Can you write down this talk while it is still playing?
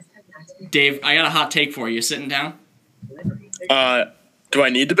Dave, I got a hot take for you. Sitting down? Do I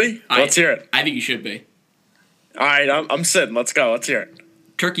need to be? Let's hear it. I think you should be. All right, I'm sitting. Let's go. Let's hear it.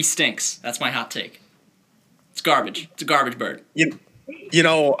 Turkey stinks. That's my hot take. It's garbage. It's a garbage bird. You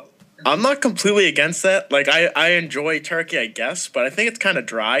know, I'm not completely against that. Like, I enjoy turkey, I guess, but I think it's kind of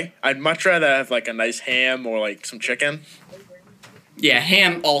dry. I'd much rather have, like, a nice ham or, like, some chicken. Yeah,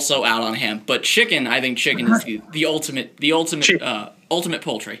 ham also out on ham. But chicken, I think chicken is the ultimate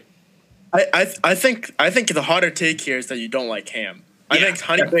poultry. I think the harder take here is that you don't like ham. I think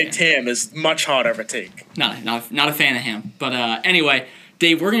honey baked ham is much harder of a take. Not a fan of ham. But anyway,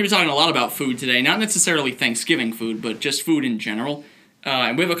 Dave, we're going to be talking a lot about food today. Not necessarily Thanksgiving food, but just food in general.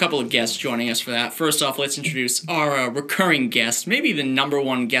 And we have a couple of guests joining us for that. First off, let's introduce our recurring guest, maybe the number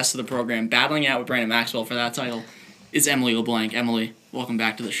one guest of the program, battling out with Brandon Maxwell for that title, is Emily LeBlanc. Emily, welcome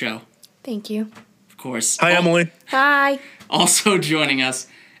back to the show. Thank you. Of course. Hi, Emily. Hi. Also joining us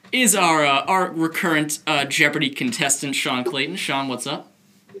is our recurrent Jeopardy contestant, Shawn Clayton. Shawn, what's up?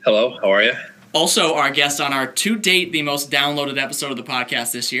 Hello, how are you? Also, our guest on our to date the most downloaded episode of the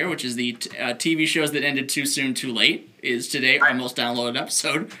podcast this year, which is the TV shows that ended too soon, too late, is today our most downloaded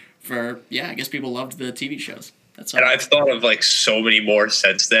episode. I guess people loved the TV shows. That's all. And I've thought of like so many more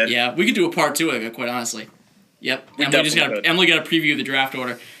since then. Yeah, we could do a part 2 of it, quite honestly. Yep, Emily got to preview the draft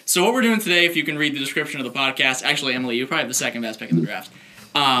order. So what we're doing today, if you can read the description of the podcast, actually, Emily, you probably have the second best pick in the draft.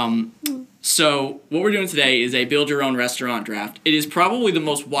 So what we're doing today is a build-your-own restaurant draft. It is probably the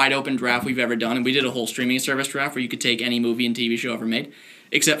most wide-open draft we've ever done, and we did a whole streaming service draft where you could take any movie and TV show ever made,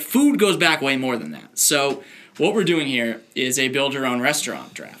 except food goes back way more than that. So what we're doing here is a build-your-own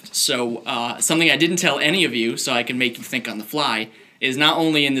restaurant draft. So something I didn't tell any of you, so I can make you think on the fly, is not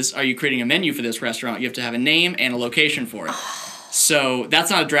only in this, are you creating a menu for this restaurant, you have to have a name and a location for it. So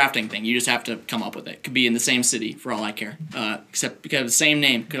that's not a drafting thing. You just have to come up with it. Could be in the same city for all I care. Except because the same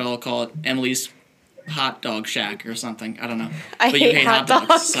name, could all call it Emily's Hot Dog Shack or something. I don't know. But you hate hot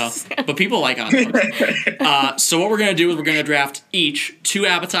dogs. So, but people like hot dogs. So what we're going to do is we're going to draft each 2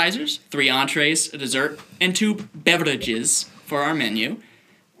 appetizers, 3 entrees, a dessert, and 2 beverages for our menu.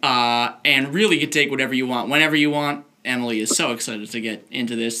 And really you can take whatever you want, whenever you want. Emily is so excited to get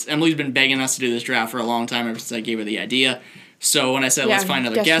into this. Emily's been begging us to do this draft for a long time ever since I gave her the idea. So when I said let's find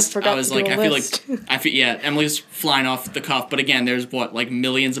another guest, I was like, Emily's flying off the cuff. But again, there's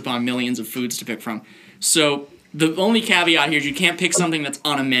millions upon millions of foods to pick from. So the only caveat here is you can't pick something that's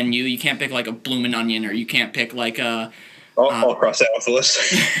on a menu. You can't pick like a bloomin' onion, or you can't pick like a. I'll cross that off the list.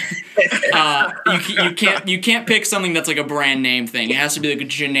 You can't pick something that's like a brand name thing. It has to be like a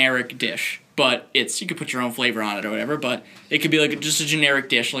generic dish. But you could put your own flavor on it or whatever. But it could be like just a generic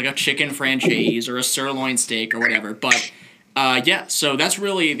dish, like a chicken franchise or a sirloin steak or whatever. But. So that's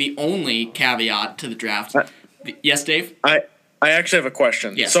really the only caveat to the draft. Yes, Dave? I actually have a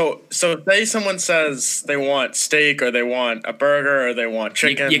question. Yeah. So say someone says they want steak or they want a burger or they want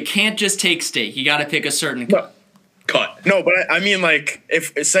chicken. You can't just take steak. You got to pick a certain cut. No, but I mean, like,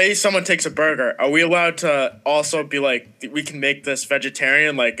 if say someone takes a burger, are we allowed to also be like, we can make this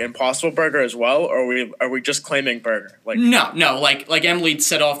vegetarian, like Impossible Burger as well, or are we just claiming burger? Like No. Like Emily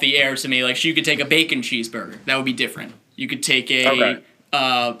said off the air to me, like you could take a bacon cheeseburger. That would be different. You could take an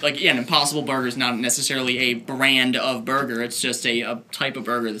Impossible Burger is not necessarily a brand of burger. It's just a type of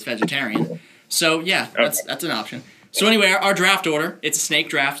burger that's vegetarian. So, that's an option. So, anyway, our draft order, it's a snake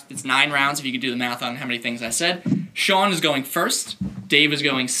draft. It's 9 rounds, if you could do the math on how many things I said. Shawn is going first. Dave is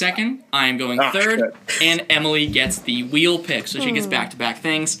going second. I am going third. Shit. And Emily gets the wheel pick, so she gets back-to-back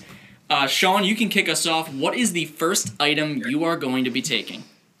things. Shawn, you can kick us off. What is the first item you are going to be taking?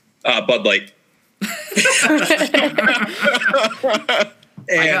 Bud Light. I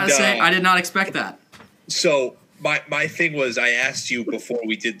gotta say, I did not expect that. So my thing was, I asked you before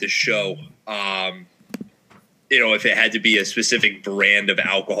we did the show, if it had to be a specific brand of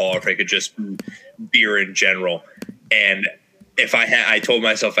alcohol, or if I could just beer in general. And if I told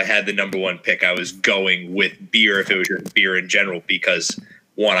myself I had the number one pick, I was going with beer if it was just beer in general, because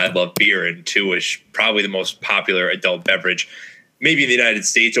 1, I love beer, and 2, it's probably the most popular adult beverage. Maybe in the United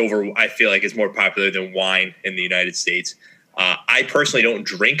States I feel like it's more popular than wine in the United States. I personally don't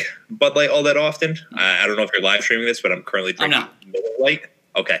drink Bud Light all that often. I don't know if you're live streaming this, but I'm currently drinking Miller Lite.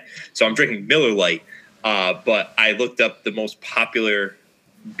 Okay, so I'm drinking Miller Lite, but I looked up the most popular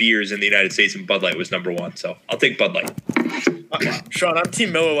beers in the United States, and Bud Light was number 1, so I'll take Bud Light. Shawn, I'm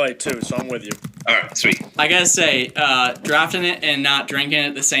Team Miller Lite too, so I'm with you. All right, sweet. I gotta say, drafting it and not drinking it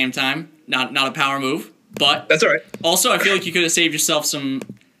at the same time, not a power move. But that's all right. Also, I feel like you could have saved yourself some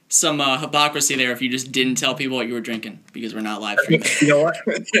hypocrisy there if you just didn't tell people what you were drinking, because we're not live streaming. You know what?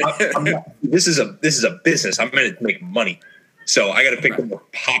 This is a business. I'm going to make money. So I got to pick the more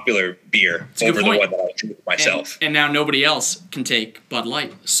popular beer over the one that I drink myself. And now nobody else can take Bud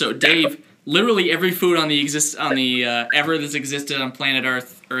Light. So Dave, literally every food ever that's existed on planet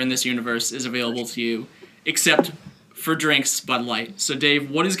Earth or in this universe is available to you, except for drinks, Bud Light. So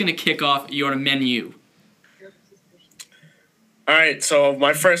Dave, what is going to kick off your menu? All right, so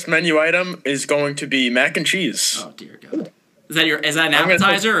my first menu item is going to be mac and cheese. Oh dear God! Is that an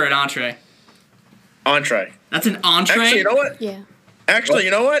appetizer or an entree? Entree. That's an entree. Actually, you know what? Yeah. Actually,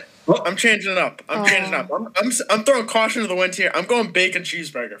 you know what? I'm changing it up. I'm throwing caution to the wind here. I'm going bacon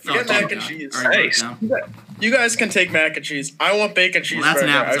cheeseburger. Forget mac and cheese. All right, Nice. You guys can take mac and cheese. I want bacon cheeseburger. That's an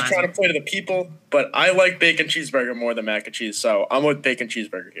I was appetizer. trying to play to the people, but I like bacon cheeseburger more than mac and cheese, so I'm with bacon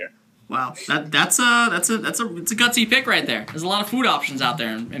cheeseburger here. Wow, that's a gutsy pick right there. There's a lot of food options out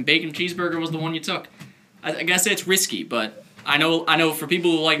there, and bacon cheeseburger was the one you took. I gotta say it's risky, but I know for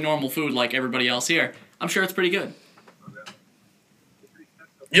people who like normal food like everybody else here, I'm sure it's pretty good.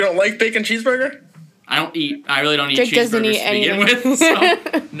 You don't like bacon cheeseburger? I really don't eat Jake doesn't cheeseburgers eat to begin anything. with,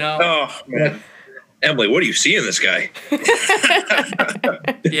 so no. Oh man. Emily, what do you see in this guy?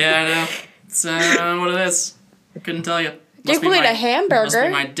 Yeah, I know. It's what it is. I couldn't tell you. Jake will eat a Must be hamburger.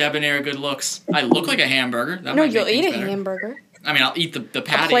 my debonair good looks. I look like a hamburger. That No, might you'll make eat things a better. hamburger. I mean, I'll eat the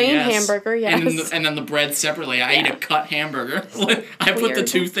patty, plain yes. hamburger, yes. And then the bread separately. I eat a cut hamburger. I put the Weird.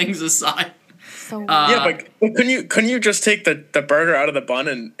 two things aside. So Yeah, but couldn't you just take the burger out of the bun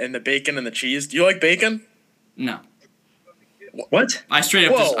and the bacon and the cheese? Do you like bacon? No. What? I straight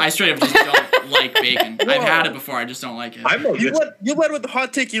up just don't like bacon. I've Whoa. had it before. I just don't like it. You led with the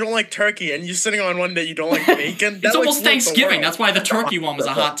hot take. You don't like turkey, and you sitting on one that you don't like bacon. It's That, almost like, Thanksgiving. the That's why the turkey one was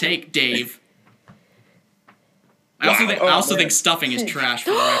a hot take, Dave. I Wow. also Oh, think man. stuffing is trash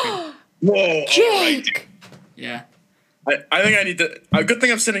for the record. Whoa. Jake! Yeah. I think I need to. A good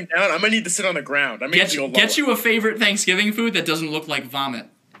thing I'm sitting down. I might need to sit on the ground. I might need to go lower. Get you a favorite Thanksgiving food that doesn't look like vomit.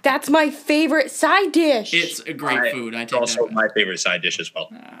 That's my favorite side dish. It's a great food. I It's take also that. my favorite side dish as well.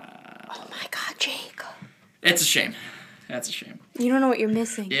 Oh my god, Jake. It's a shame. That's a shame. You don't know what you're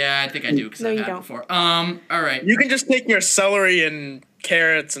missing. Yeah, I think I do because No, I've you had it don't. before. All right. You can just take your celery and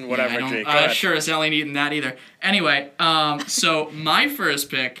carrots and whatever, Yeah, I Jake. don't, Go ahead. sure as hell ain't eating that either. Anyway, so my first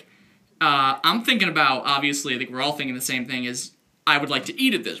pick, I'm thinking about, obviously, I think we're all thinking the same thing, is I would like to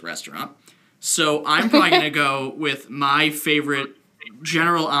eat at this restaurant. So I'm probably going to go with my favorite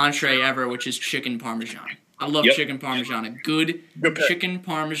general entree ever, which is chicken parmesan. I love chicken parmesan. A good Good pick. chicken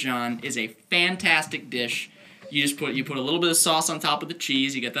parmesan is a fantastic dish. You just put a little bit of sauce on top of the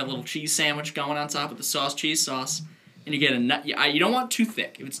cheese. You get that little cheese sandwich going on top of the cheese sauce, and you get a nut. You don't want too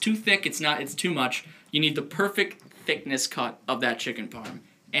thick. If it's too thick, it's too much. You need the perfect thickness cut of that chicken parm,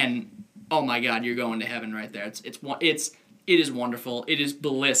 and oh my God, you're going to heaven right there. It is wonderful. It is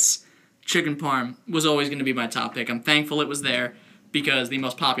bliss. Chicken parm was always going to be my top pick. I'm thankful it was there because the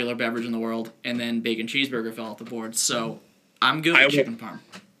most popular beverage in the world, and then bacon cheeseburger fell off the board. So I'm good with chicken parm.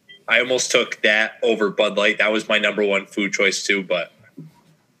 I almost took that over Bud Light. That was my number one food choice too, but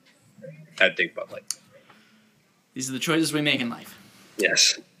I'd take Bud Light. These are the choices we make in life.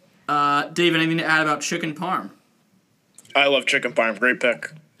 Yes. Dave, anything to add about chicken parm? I love chicken parm. Great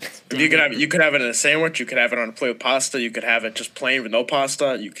pick. If you could have it in a sandwich. You could have it on a plate with pasta. You could have it just plain with no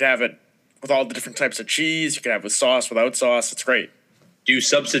pasta. You could have it with all the different types of cheese. You could have it with sauce, without sauce. It's great. Do you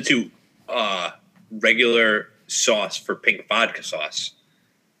substitute regular sauce for pink vodka sauce?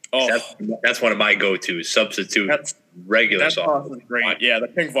 Oh, That's one of my go-tos. Substitute regular that sauce. sauce is great. Yeah, the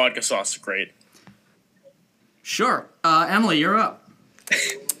pink vodka sauce is great. Sure. Emily, you're up.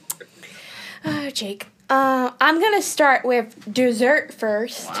 Jake. I'm gonna start with dessert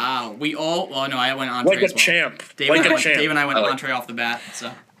first. Wow. No, I went entree Like a as well. champ. Dave, Like and a I, champ. Dave and I went I like- entree off the bat.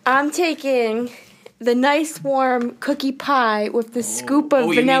 So. I'm taking the nice warm cookie pie with the scoop of you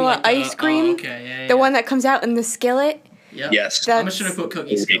mean vanilla like the- ice cream. Oh, okay, yeah. The one that comes out in the skillet. Yep. Yes. I'm just gonna put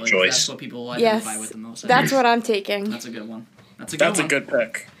cookies. Great choice. That's what people identify Yes, with the most. that's what I'm taking. That's a good one. That's a That's one. a good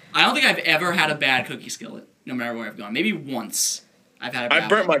pick. I don't think I've ever had a bad cookie skillet, no matter where I've gone. Maybe once I've had a bad I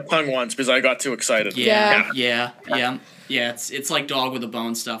burnt one. my tongue once because I got too excited. Yeah. It's like dog with a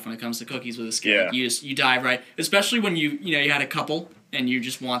bone stuff when it comes to cookies with a skillet. Yeah. You dive right, especially when you had a couple and you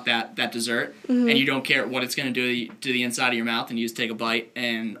just want that dessert and you don't care what it's gonna do to the inside of your mouth, and you just take a bite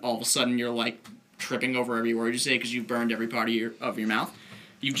and all of a sudden you're like tripping over every word you say because you've burned every part of your mouth.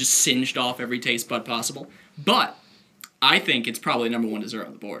 You've just singed off every taste bud possible. But I think it's probably number one dessert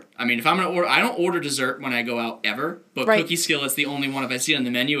on the board. I mean, if I'm gonna order, I don't order dessert when I go out ever. But Right. cookie skillet's the only one. If I see it on the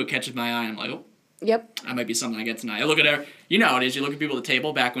menu, it catches my eye. I'm like, oh, Yep. that might be something I get tonight. I look at it. You know how it is. You look at people at the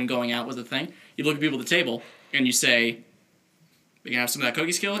table back when going out was a thing. You look at people at the table and you say, "You can have some of that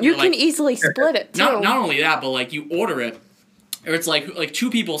cookie skillet." You They're can like, easily split it too. not only that, but like you order it, or it's like two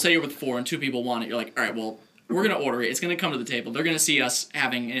people, say you're with four and two people want it, you're like, all right, well, we're going to order it. It's going to come to the table. They're going to see us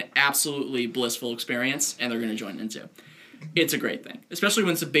having an absolutely blissful experience, and they're going to join in too. It's a great thing, especially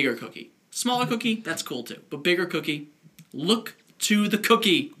when it's a bigger cookie. Smaller cookie, that's cool too. But bigger cookie, look to the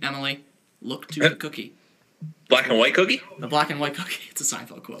cookie, Emily. Look to the cookie. Black and white cookie? The black and white cookie. It's a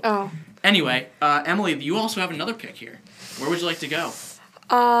Seinfeld quote. Oh. Anyway, Emily, you also have another pick here. Where would you like to go?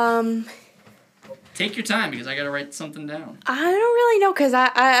 Take your time because I got to write something down. I don't really know because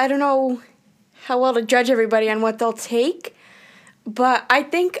I don't know how well to judge everybody on what they'll take. But I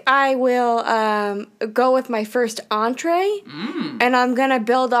think I will go with my first entree. And I'm going to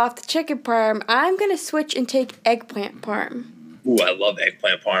build off the chicken parm. I'm going to switch and take eggplant parm. Ooh, I love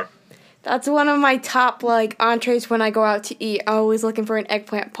eggplant parm. That's one of my top entrees when I go out to eat. Always looking for an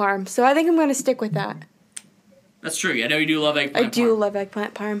eggplant parm. So I think I'm going to stick with that. That's true. I know you do love eggplant parm. I do love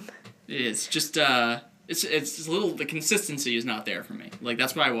eggplant parm. It is. Just, it's a little, the consistency is not there for me. Like,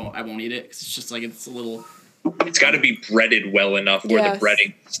 that's why I won't eat it. 'Cause it's just like, it's a little... It's got to be breaded well enough where the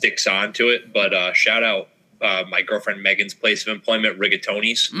breading sticks onto it. But shout out my girlfriend Megan's place of employment,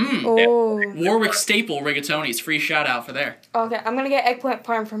 Rigatoni's. Oh. Warwick Staple Rigatoni's. Free shout out for there. Okay, I'm going to get eggplant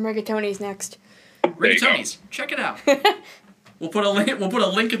parm from Rigatoni's next. Rigatoni's. Check it out. We'll put a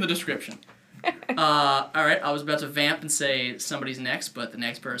link in the description. All right, I was about to vamp and say somebody's next, but the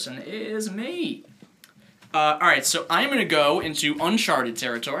next person is me. All right, so I'm going to go into uncharted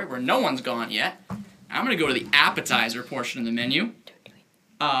territory where no one's gone yet. I'm going to go to the appetizer portion of the menu.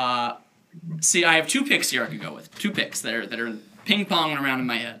 See, I have two picks here I could go with. Two picks that are ping-ponging around in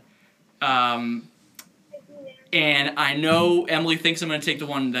my head. And I know Emily thinks I'm going to take the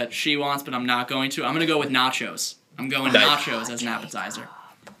one that she wants, but I'm not going to. I'm going to go with nachos. I'm going nachos as an appetizer.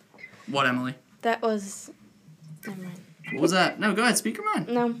 What, Emily? That was... Never mind. What was that? No, go ahead. Speak your mind.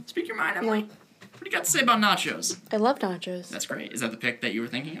 No. Speak your mind, Emily. No. What do you got to say about nachos? I love nachos. That's great. Is that the pick that you were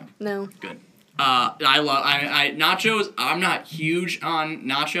thinking of? No. Good. I love nachos. I'm not huge on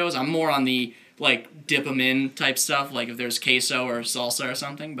nachos. I'm more on the dip them in type stuff. Like if there's queso or salsa or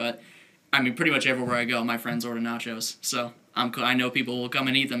something. But I mean, pretty much everywhere I go, my friends order nachos. So I know people will come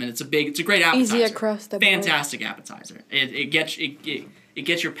and eat them, and it's a great appetizer. Easy across the board. Fantastic appetizer. It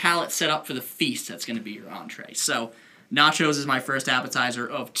gets your palate set up for the feast that's going to be your entree. So nachos is my first appetizer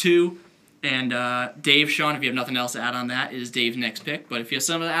of two. And Dave, Shawn, if you have nothing else to add on that, is Dave's next pick. But if you have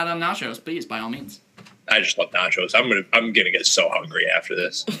something to add on nachos, please, by all means. I just love nachos. I'm gonna get so hungry after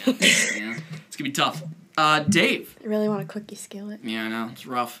this. Yeah, it's gonna be tough. Dave. I really want a cookie skillet. Yeah, I know it's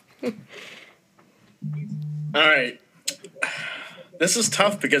rough. All right, this is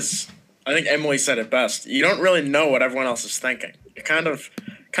tough because I think Emily said it best. You don't really know what everyone else is thinking. You're kind of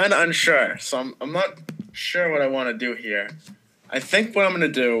unsure. So I'm not sure what I want to do here. I think what I'm going to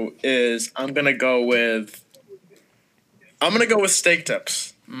do is I'm going to go with steak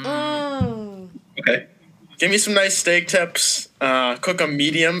tips. Oh. Okay. Give me some nice steak tips. Cook them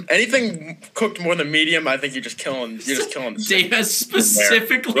medium. Anything cooked more than medium, I think you're just killing the steak. Dave has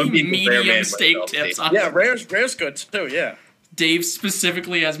specifically medium steak tips on. Yeah, rare's good too. Yeah. Dave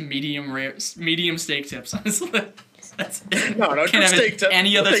specifically has medium steak tips on his list. No, can't have steak tips.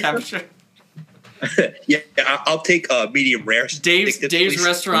 Any other temperature. Yeah, I'll take medium rare. Dave's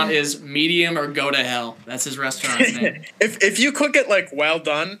restaurant is medium or go to hell. That's his restaurant's name. If you cook it well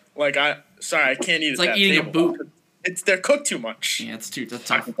done, I can't eat it. It's like eating a boot. They're cooked too much. Yeah, that's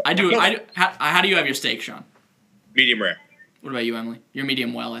tough. How do you have your steak, Shawn? Medium rare. What about you, Emily? You're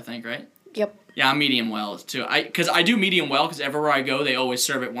medium well, I think, right? Yep. Yeah, I'm medium well too. Because I do medium well because everywhere I go, they always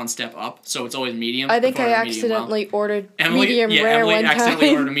serve it one step up, so it's always medium. I think I accidentally ordered medium rare Emily one accidentally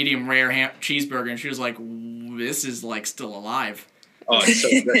time. ordered a medium rare cheeseburger, and she was like, "This is still alive." Oh, it's so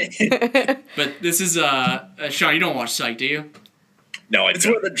good. But this is Shawn. You don't watch Psych, do you? No, it's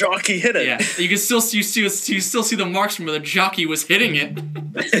where the jockey hit it. Yeah, you can still see the marks from where the jockey was hitting it.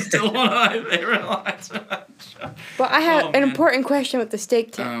 It's still one of my favorite lines. But I have an important question with the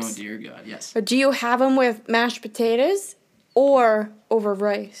steak tips. Oh dear God, yes. Do you have them with mashed potatoes or over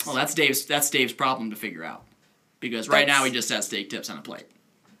rice? Well, that's Dave's problem to figure out, because right now he just has steak tips on a plate.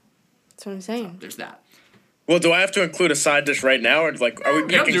 That's what I'm saying. So there's that. Well, do I have to include a side dish right now, or are we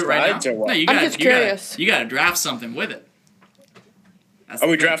picking sides or what? No, I'm just curious. You gotta draft something with it. Are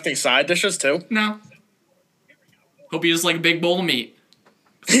we drafting side dishes too? No. Hope you just like a big bowl of meat.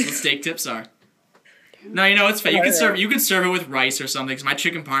 That's what steak tips are. No, it's fine. You can serve it with rice or something. Because my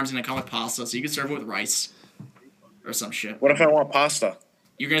chicken parm's gonna come with pasta, so you can serve it with rice or some shit. What if I want pasta?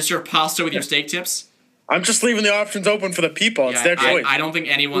 You're gonna serve pasta with your steak tips? I'm just leaving the options open for the people. It's their choice. I don't think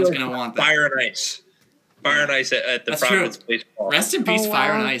anyone's gonna want that. Fire and ice. Fire and ice at the Providence Place. Rest in peace,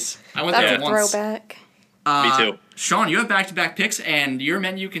 Fire and Ice. I went there That's a once. throwback. Me too. Shawn, you have back-to-back picks, and your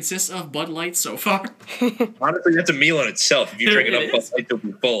menu consists of Bud Light so far. Honestly, that's a meal in itself. If you drink It enough Bud Light, you'll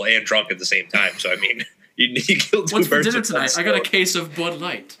be full and drunk at the same time. So I mean, you kill two What's for birds dinner with one tonight? I got a stone. case of Bud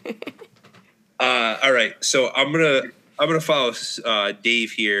Light. All right, so I'm gonna follow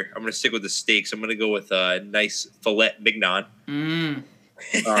Dave here. I'm gonna stick with the steaks. I'm gonna go with a nice filet mignon.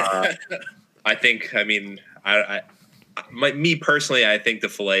 I think. I mean, me personally, I think the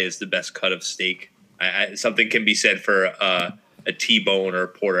filet is the best cut of steak. Something can be said for a T-bone or a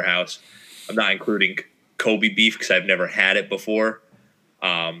porterhouse. I'm not including Kobe beef because I've never had it before.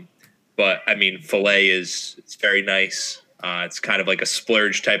 But I mean, filet it's very nice. It's kind of like a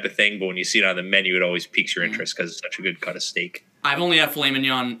splurge type of thing, but when you see it on the menu, it always piques your interest because it's such a good cut of steak. I've only had filet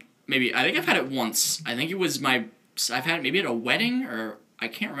mignon. I think I've had it once. I think it was I've had it maybe at a wedding or I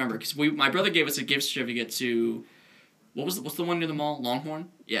can't remember because my brother gave us a gift certificate to what's the one near the mall? Longhorn?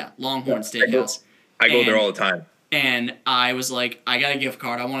 Yeah, Longhorn Steakhouse. I go there all the time. And I was like, I got a gift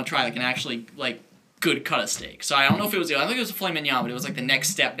card. I want to try like an actually like good cut of steak. So I don't know if it was. I think it was a filet mignon, but it was like the next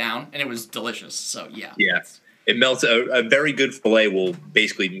step down, and it was delicious. So yeah. Yeah, it melts. A very good filet will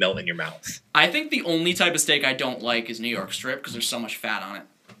basically melt in your mouth. I think the only type of steak I don't like is New York strip because there's so much fat on it.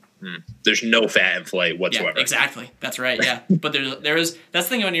 There's no fat in filet whatsoever. Yeah, exactly. That's right. Yeah, but there is. That's the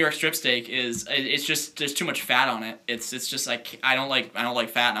thing about New York strip steak is it's just there's too much fat on it. It's just like I don't like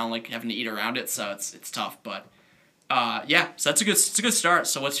fat and I don't like having to eat around it, so it's tough. But yeah, so it's a good start.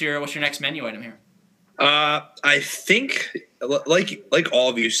 So what's your next menu item here? I think like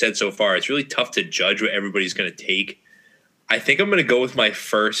all of you said so far, it's really tough to judge what everybody's going to take. I think I'm going to go with my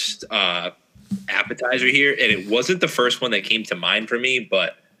first appetizer here, and it wasn't the first one that came to mind for me,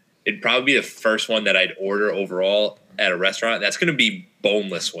 but it'd probably be the first one that I'd order overall at a restaurant. That's going to be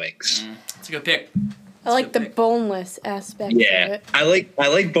boneless wings. It's a good pick. I like the boneless aspect of it. I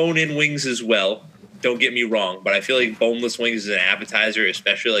like bone-in wings as well. Don't get me wrong, but I feel like boneless wings is an appetizer,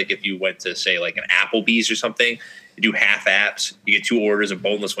 especially like if you went to say like an Applebee's or something. You do half apps. You get 2 orders of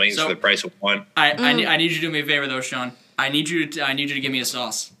boneless wings for the price of 1. I need you to do me a favor though, Shawn. I need you to give me a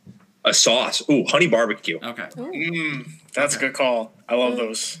sauce. A sauce. Ooh, honey barbecue. Okay. That's a good call. I love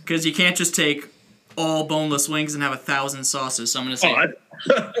those. Because you can't just take all boneless wings and have 1,000 sauces. So I'm gonna say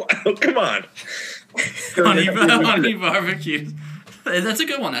Come on. honey barbecue. That's a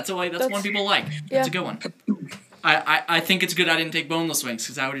good one. That's one people like. That's a good one. I think it's good I didn't take boneless wings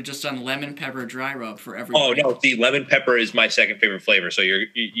because I would have just done lemon pepper dry rub for every. Oh no! See, lemon pepper is my second favorite flavor, so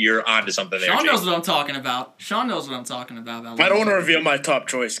you're onto something there. Sean knows what I'm talking about. Sean knows what I'm talking about. I don't want to reveal my top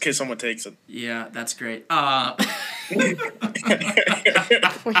choice in case someone takes it. Yeah, that's great. Well,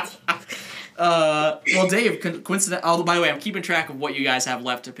 Dave, coincident. Oh, by the way, I'm keeping track of what you guys have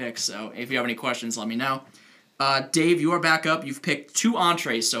left to pick. So if you have any questions, let me know. Dave, you are back up. You've picked 2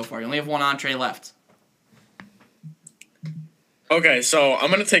 entrees so far. You only have 1 entree left. Okay, so I'm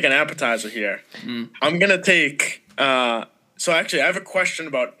gonna take an appetizer here. I'm gonna take. So actually, I have a question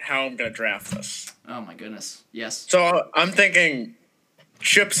about how I'm gonna draft this. Oh my goodness! Yes. So I'm thinking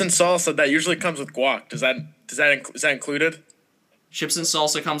chips and salsa that usually comes with guac. Is that included? Chips and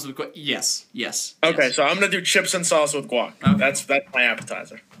salsa comes with yes. Okay, yes. so I'm gonna do chips and salsa with guac. Okay. That's my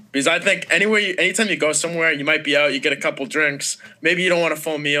appetizer. Because I think anytime you go somewhere, you might be out, you get a couple drinks. Maybe you don't want a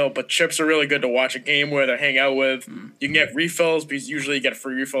full meal, but chips are really good to watch a game with or hang out with. You can get refills because usually you get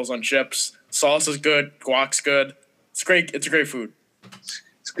free refills on chips. Salsa's good, guac's good. It's great. It's a great food. It's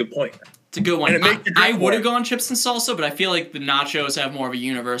a good point. It's a good one. And it makes you I drink would have more. gone chips and salsa, but I feel like the nachos have more of a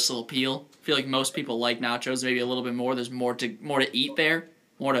universal appeal. I feel like most people like nachos maybe a little bit more. There's more to eat there,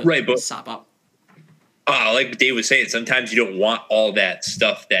 more to sop up. Like Dave was saying, sometimes you don't want all that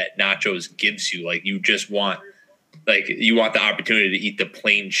stuff that nachos gives you. Like you just want, you want the opportunity to eat the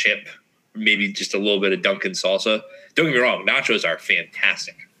plain chip, maybe just a little bit of Dunkin' salsa. Don't get me wrong, nachos are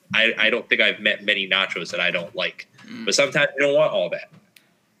fantastic. I don't think I've met many nachos that I don't like. But sometimes you don't want all that.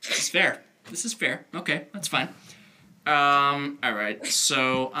 It's fair. This is fair. Okay, that's fine. All right.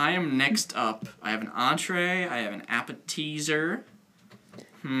 So I am next up. I have an entree. I have an appetizer.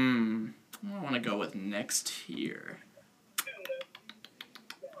 What do I want to go with next here?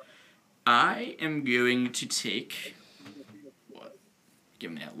 I am going to take what?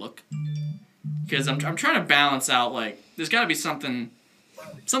 Give me that look. Because I'm trying to balance out there's got to be something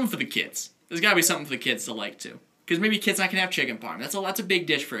for the kids. There's got to be something for the kids to like too. Because maybe kids not can have chicken parm. That's a big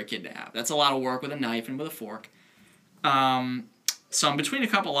dish for a kid to have. That's a lot of work with a knife and with a fork. So I'm between a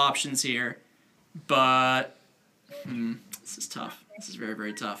couple options here, but this is tough. This is very,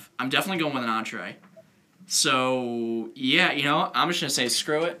 very tough. I'm definitely going with an entree. So yeah, I'm just gonna say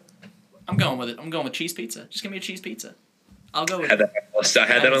screw it. I'm going with it. I'm going with cheese pizza. Just give me a cheese pizza. I'll go with I had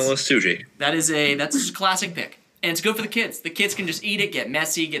it. that on the list too, Jake. That's just a classic pick. And it's good for the kids. The kids can just eat it, get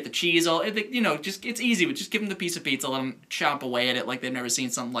messy, get the cheese all, just it's easy. Just give them the piece of pizza, let them chomp away at it like they've never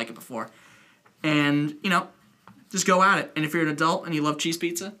seen something like it before. And, just go at it. And if you're an adult and you love cheese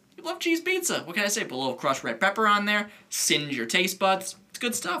pizza, you love cheese pizza. What can I say? Put a little crushed red pepper on there, singe your taste buds. It's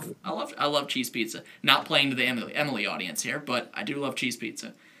good stuff. I love cheese pizza. Not playing to the Emily audience here, but I do love cheese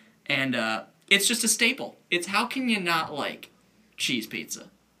pizza. And it's just a staple. It's how can you not like cheese pizza?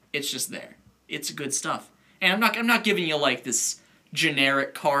 It's just there. It's good stuff. And I'm not giving you like this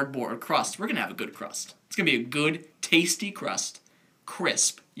generic cardboard crust. We're gonna have a good crust. It's gonna be a good, tasty crust,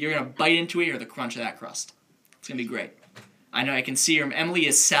 crisp. You're gonna bite into it, or the crunch of that crust. It's gonna be great. I know I can see her. Emily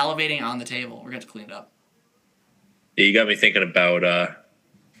is salivating on the table. We're gonna have to clean it up. Yeah, you got me thinking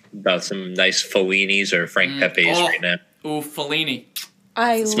about some nice Fellinis or Frank Pepe's right now. Ooh, Fellini.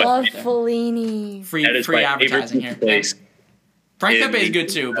 I That's my love favorite. Fellini. Free That is my advertising favorite here. place. Frank in- Pepe is good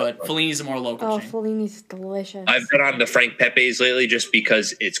too, but Fellini's a more local Oh, chain. Fellini's delicious. I've been on the Frank Pepe's lately just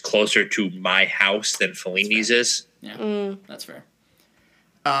because it's closer to my house than Fellini's is. Yeah, that's fair.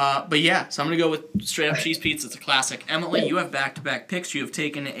 But yeah, so I'm going to go with straight up cheese pizza. It's a classic. Emily, you have back-to-back picks. You have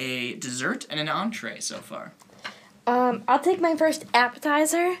taken a dessert and an entree so far. I'll take my first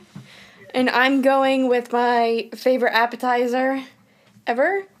appetizer, and I'm going with my favorite appetizer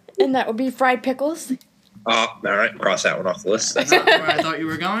ever, and that would be fried pickles. All right, cross that one off the list. That's not where I thought you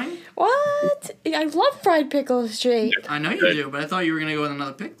were going. What? I love fried pickles, Jake. I know you do, but I thought you were going to go with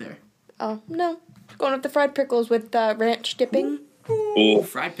another pick there. Oh, no. Going with the fried pickles with ranch dipping. Ooh.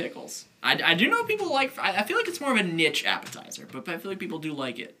 Fried pickles. I do know people like... I feel like it's more of a niche appetizer, but I feel like people do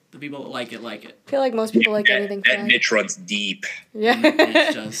like it. The people that like it, like it. I feel like most people like anything That fried. niche runs deep. Yeah.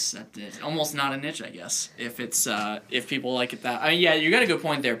 It's just it's almost not a niche, I guess. If people like it that... I mean, yeah, you got a good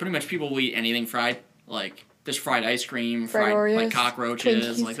point there. Pretty much people will eat anything fried. Like, there's fried ice cream, Fried fried like Oreos,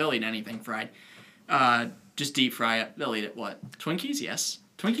 cockroaches. Twinkies. Like, they'll eat anything fried. Just deep fry it. They'll eat it. What? Twinkies? Yes.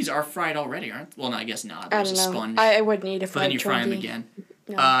 Twinkies are fried already, aren't they? Well, no, I guess not. I There's don't a know. sponge. I wouldn't eat a but fried then you fry them Twinkie. again.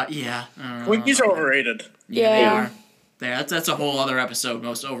 No. Yeah. I don't know. Twinkies are overrated. Yeah, they Yeah. are. That's a whole other episode.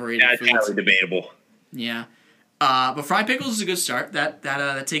 Most overrated That's foods. highly debatable. Yeah. But fried pickles is a good start.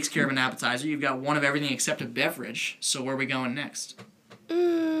 That takes care of an appetizer. You've got one of everything except a beverage. So where are we going next?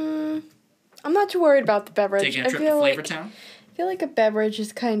 I'm not too worried about the beverage. Taking a I trip to feel Flavor like Town? I feel like a beverage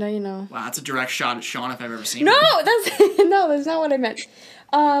is kind of, Wow, that's a direct shot at Shawn if I've ever seen No, one. that's not what I meant.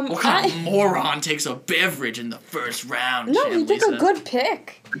 What kind of moron takes a beverage in the first round? No, you Shanley took a says. good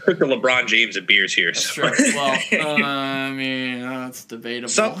pick. I took the LeBron James of beers here. That's So. true. Well, I mean, that's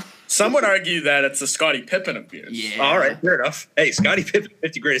debatable. Some would argue that it's the Scottie Pippen of beers. Yeah. All right, fair enough. Hey, Scottie Pippen,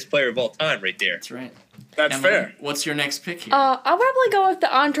 50 greatest player of all time right there. That's right. That's Emily, fair. what's your next pick here? I'll probably go with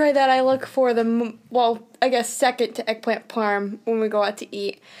the entree that I look for I guess second to eggplant parm when we go out to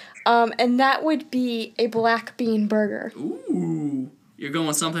eat. And that would be a black bean burger. Ooh. You're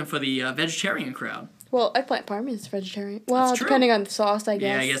going something for the vegetarian crowd. Well, eggplant parm is vegetarian. Well, That's true. depending on the sauce, I guess.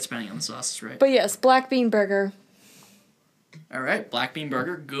 Yeah, I guess depending on the sauce, right? But yes, black bean burger. All right, black bean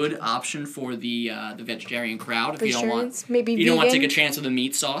burger, good option for the vegetarian crowd. If you don't want, Vegetarians, maybe you don't want to take vegan. a chance with a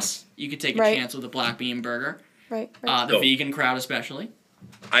meat sauce, you could take a Right. chance with a black bean burger. Right. The Oh. vegan crowd especially.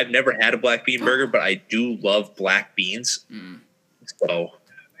 I've never had a black bean burger, but I do love black beans. So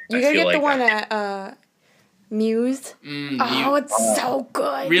You I gotta feel get the like one at Muse. Oh, it's so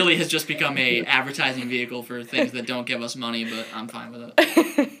good. Really has just become a advertising vehicle for things that don't give us money, but I'm fine with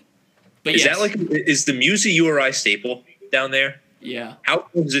it. But is yes, that is the Muse a URI staple down there? yeah. How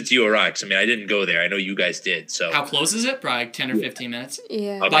close is it to URI? Because I mean, I didn't go there. I know you guys did. So How close is it? Probably 10 or 15 minutes.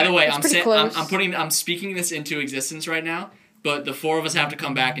 Yeah. Okay. By the way, It's I'm pretty saying close. I'm speaking this into existence right now. But the four of us have to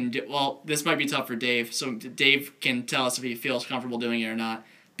come back and this might be tough for Dave. So Dave can tell us if he feels comfortable doing it or not.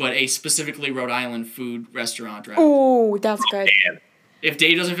 But a specifically Rhode Island food restaurant draft. Oh, that's good. man, If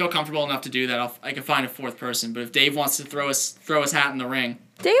Dave doesn't feel comfortable enough to do that, I can find a fourth person. But if Dave wants to throw his hat in the ring,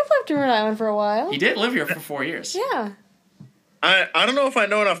 Dave lived in Rhode Island for a while. he did live here for 4 years. Yeah. I don't know if I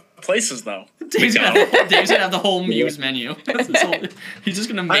know enough places though. Dave's gonna have the whole Muse menu. That's his whole, he's just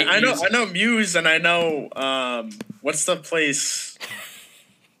gonna make. I Muse. know Muse and I know what's the place?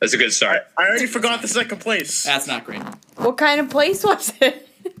 that's a good start. I already forgot the second place. That's not great. What kind of place was it?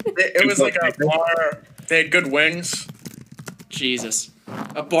 It was like a bar. They had good wings. Jesus,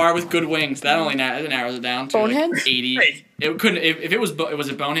 a bar with good wings. That only narrows it down to Boneheads? like 80. Hey. It couldn't. If it was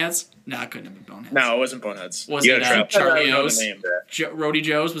it Boneheads? No, it couldn't have been Boneheads. No, it wasn't Boneheads. Was You it gotta Charlie I don't know the O's? name. Roadie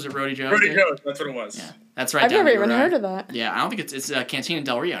Joe's? Was it Roadie Joe's? Rudy Dave? Joe's, that's what it was. Yeah, that's right. I've down never in even Rhode heard Island. of that. Yeah, I don't think it's Cantina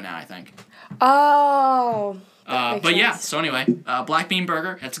Del Rio now. I think. Oh. Makes But yeah, sense. so anyway, black bean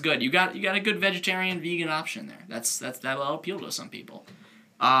burger, that's good. You got a good vegetarian vegan option there. That'll appeal to some people.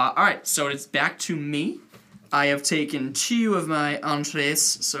 All right, so it's back to me. I have taken 2 of my entrees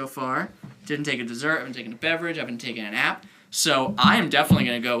so far. Didn't take a dessert. I haven't taken a beverage. I haven't taken an app. So I am definitely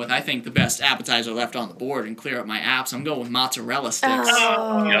going to go with, I think, the best appetizer left on the board and clear up my apps. I'm going with mozzarella sticks.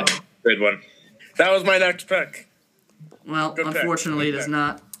 Oh. Yeah, good one. That was my next pick. Well, Good pick. unfortunately, Good it is pick.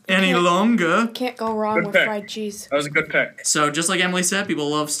 not any longer. Can't go wrong Good with pick. fried cheese. That was a good pick. So just like Emily said, people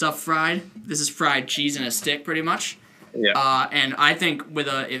love stuff fried. This is fried cheese in a stick, pretty much. Yeah. And I think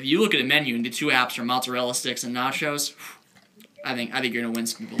if you look at a menu and the 2 apps are mozzarella sticks and nachos, I think you're gonna win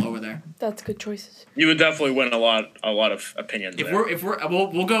some people over there. That's good choices. You would definitely win a lot of opinions.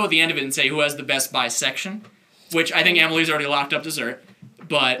 We'll go at the end of it and say who has the best by section, which I think Emily's already locked up dessert,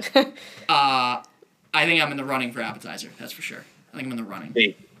 but I think I'm in the running for appetizer. That's for sure. I think I'm in the running.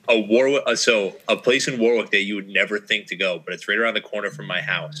 Hey, a place in Warwick that you would never think to go, but it's right around the corner from my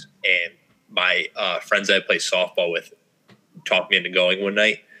house, and my friends that I play softball with talked me into going one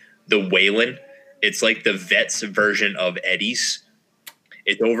night. The Whalen. It's like the Vets version of Eddie's.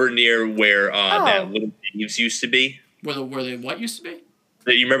 It's over near where that Little Dave's used to be. Where the what used to be?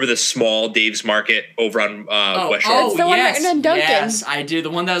 You remember the small Dave's Market over on West Shore? It's the one yes, in Duncan. yes, I do. The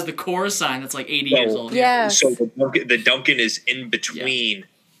one that has the Coors sign that's like 80 years old. Yes. So the Duncan is in between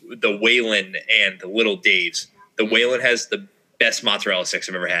the Whalen and the Little Dave's. The Whalen has the best mozzarella sticks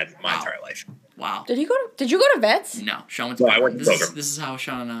I've ever had in my entire life. Wow. Did you go to Vets? No, Sean went No, to I went to this Pilgrim. is how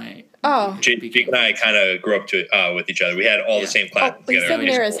Sean and I. Oh. Jake and I kind of grew up with each other. We had all the same classes Oh, we together. said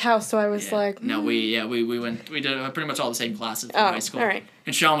near his house, so I was like, No, we did pretty much all the same classes in Oh, high school. all right.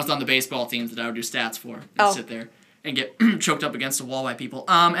 And Sean was on the baseball teams that I would do stats for and Oh. sit there and get choked up against the wall by people.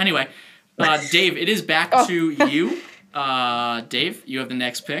 Anyway, Dave, it is back Oh. to you. Dave, you have the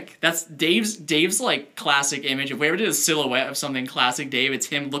next pick. That's Dave's like classic image. If we ever did a silhouette of something classic Dave, it's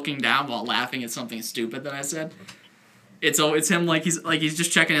him looking down while laughing at something stupid that I said. It's him like he's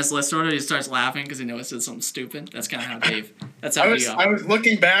just checking his list order. He starts laughing because he knows he said something stupid. That's kind of how Dave. That's how I he. was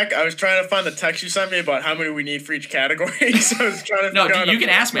looking back. I was trying to find the text you sent me about how many we need for each category. So I was trying to. No, figure out you if- can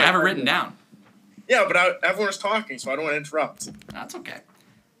ask me. I have it written down. Yeah, but everyone was talking, so I don't want to interrupt. That's okay.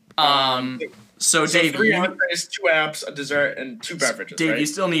 So Dave, 3 entrees, 2 apps, a dessert, and 2 beverages. Dave, right? you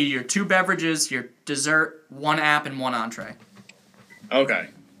still need your 2 beverages, your dessert, 1 app, and 1 entree. Okay.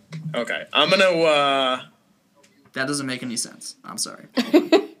 I'm gonna. That doesn't make any sense. I'm sorry.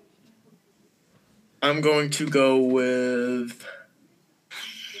 I'm going to go with.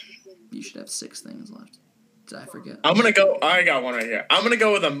 You should have 6 things left. Did I forget? I'm gonna go. I got one right here. I'm gonna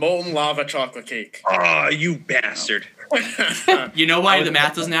go with a molten lava chocolate cake. Oh, you bastard. You know why the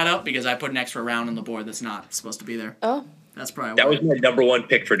math doesn't add up? Because I put an extra round on the board that's not supposed to be there. oh. That's probably That why. was my number 1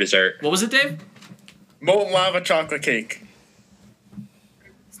 pick for dessert. What was it, Dave? Molten lava chocolate cake.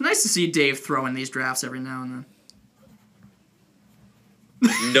 It's nice to see Dave throw in these drafts every now and then.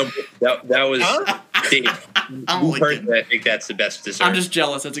 No, that was Dave. I'm only kidding. Personally, I think that's the best dessert. I'm just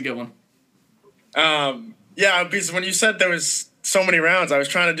jealous. That's a good one. Yeah, because when you said there was so many rounds, I was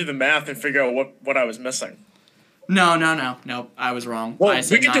trying to do the math and figure out what I was missing. No. I was wrong. Well, I we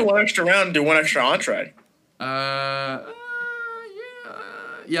said could do 9. 1 extra round and do 1 extra entree. Yeah,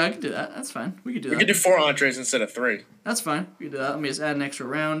 I can do that. That's fine. We could do We that. could do 4 entrees instead of 3. That's fine. We can do that. Let me just add an extra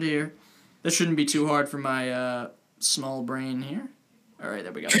round here. That shouldn't be too hard for my small brain here. All right,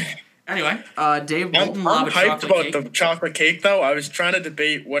 there we go. Anyway, Dave, I'm molten lava hyped chocolate about cake. the chocolate cake, though. I was trying to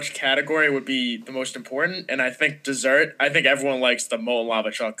debate which category would be the most important, and I think dessert. I think everyone likes the molten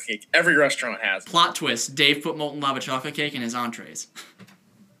lava chocolate cake. Every restaurant has it. Plot twist: Dave put molten lava chocolate cake in his entrees.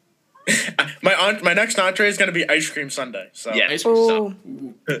 My next entree is going to be ice cream sundae. So Yeah. Ice cream Oh.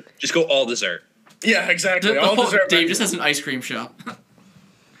 shop. Just go all dessert. yeah, exactly. The All whole- dessert. Dave menu. just has an ice cream shop.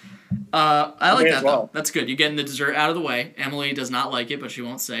 I like May that as though. well. That's good. You're getting the dessert out of the way. Emily does not like it, but she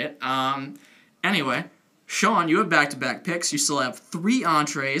won't say it. Anyway, Shawn, you have back-to-back picks. You still have 3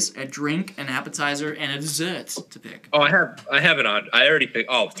 entrees, a drink, an appetizer, and a dessert to pick. Oh, I have an on. I already picked.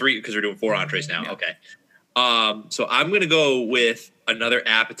 Oh, 3 because we're doing 4 entrees now. Yeah. Okay. So I'm gonna go with another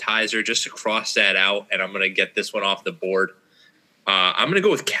appetizer just to cross that out, and I'm gonna get this one off the board. I'm gonna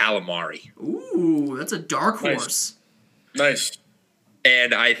go with calamari, Ooh, that's a dark Nice. horse. Nice.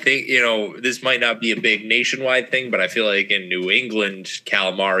 and I think this might not be a big nationwide thing, but I feel like in New England,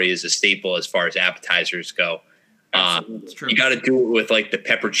 calamari is a staple as far as appetizers go. That's true. You got to do it with like the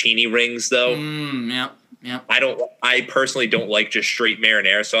pepperoni rings, though. Yeah. I personally don't like just straight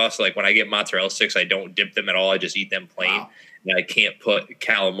marinara sauce. Like when I get mozzarella sticks, I don't dip them at all. I just eat them plain. Wow. And I can't put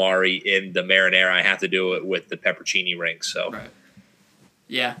calamari in the marinara. I have to do it with the pepperoni rings. So Right.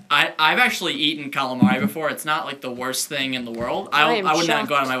 Yeah, I've actually eaten calamari before. It's not like the worst thing in the world. I would not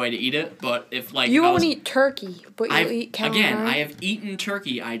go out of my way to eat it, but if like you won't eat turkey, but you'll eat calamari. Again, I have eaten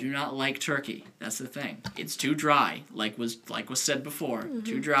turkey. I do not like turkey. That's the thing. It's too dry. Like was said before,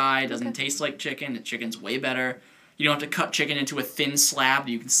 too dry. Doesn't taste like chicken. The chicken's way better. You don't have to cut chicken into a thin slab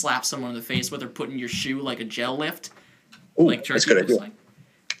that you can slap someone in the face with or put in your shoe like a gel lift. Ooh, like turkey that's a good idea.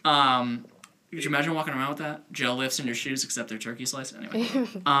 Like. Could you imagine walking around with that? Gel lifts in your shoes, except they're turkey slice. Anyway.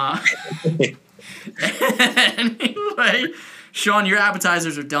 Anyway, Shawn, your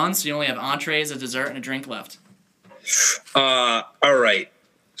appetizers are done, so you only have entrees, a dessert, and a drink left. All right.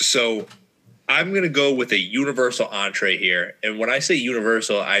 So I'm going to go with a universal entree here. And when I say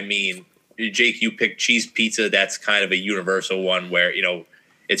universal, I mean, Jake, you picked cheese pizza. That's kind of a universal one where,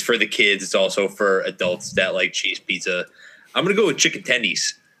 it's for the kids. It's also for adults that like cheese pizza. I'm going to go with chicken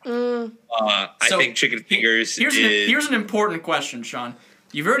tendies. I think chicken fingers here's an important question, Shawn.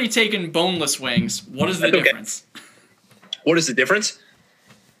 You've already taken boneless wings. What is the difference? What is the difference?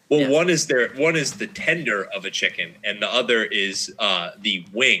 Well, Yes. one is the tender of a chicken, and the other is the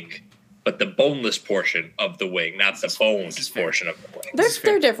wing, but the boneless portion of the wing, not the boned portion of the wing.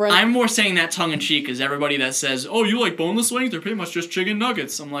 They're different. I'm more saying that tongue in cheek because everybody that says, "Oh, you like boneless wings?" They're pretty much just chicken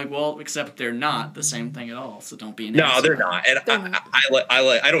nuggets. I'm like, well, except they're not the same thing at all. So don't be an No, asshole. they're not. And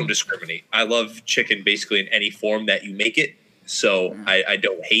I don't discriminate. I love chicken basically in any form that you make it. So I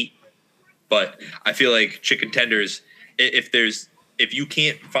don't hate, but I feel like chicken tenders. If you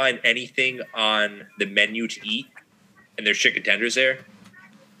can't find anything on the menu to eat, and there's chicken tenders there,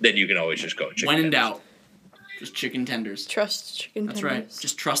 then you can always just go chicken. When in tenders. doubt, just chicken tenders. Trust chicken That's tenders. right.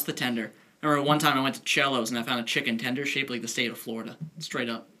 Just trust the tender. I remember one time I went to Cello's and I found a chicken tender shaped like the state of Florida. Straight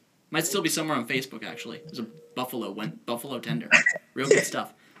up. Might still be somewhere on Facebook, actually. There's a buffalo tender. Real good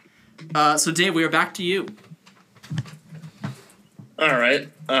stuff. So, Dave, we are back to you. All right.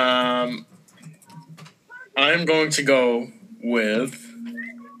 I'm going to go with.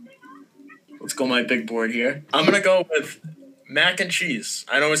 Let's go my big board here. I'm going to go with mac and cheese.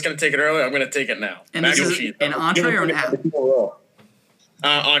 I know I was going to take it earlier. I'm going to take it now. And mac this and is cheese. an entree or an app?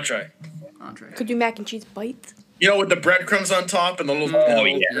 Entree. Entree. Could do mac and cheese bites. With the breadcrumbs on top and the little. Oh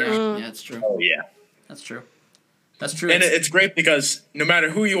yeah. Yeah, that's true. Oh yeah. That's true. That's true. And it's great because no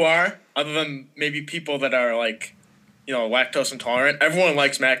matter who you are, other than maybe people that are like, lactose intolerant, everyone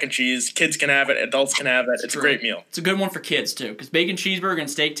likes mac and cheese. Kids can have it. Adults can have it. It's a great meal. It's a good one for kids, too, because bacon cheeseburger and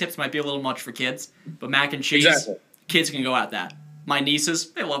steak tips might be a little much for kids, but mac and cheese, Exactly. kids can go at that. My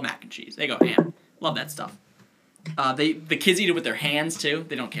nieces, they love mac and cheese. They go ham. Love that stuff. The kids eat it with their hands, too.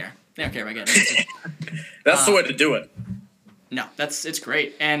 They don't care. They don't care about getting it. That's the way to do it. No, it's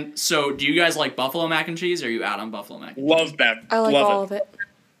great. And so, do you guys like buffalo mac and cheese, or are you out on buffalo mac and cheese? Love mac. I like Love all it. of it.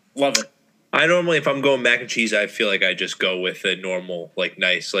 Love it. I normally, if I'm going mac and cheese, I feel like I just go with a normal,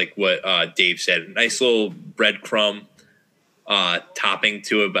 nice, like what Dave said, nice little breadcrumb topping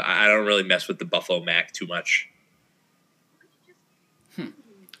to it. But I don't really mess with the buffalo mac too much.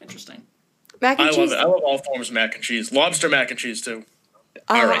 Interesting. Mac and I cheese. love it. I love all forms of mac and cheese. Lobster mac and cheese too.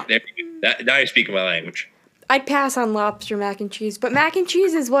 All right, now you're speaking my language. I'd pass on lobster mac and cheese, but mac and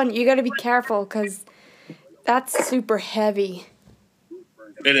cheese is one you got to be careful because that's super heavy.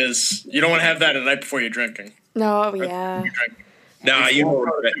 It is. You don't want to have that the night before you're drinking. No, yeah. Nah, you don't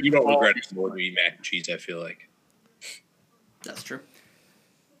regret it more when you eat mac and cheese. I feel like That's true.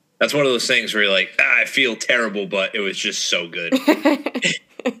 that's one of those things where you're like, I feel terrible, but it was just so good.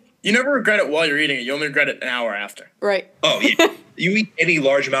 You never regret it while you're eating it. You only regret it an hour after. Right. Oh yeah, you eat any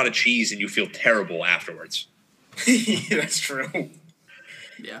large amount of cheese and you feel terrible afterwards. That's true.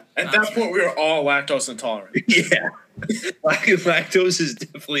 Yeah. At that point, we were all lactose intolerant. Yeah, lactose is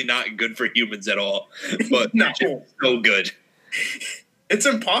definitely not good for humans at all, but No. it's just so good. It's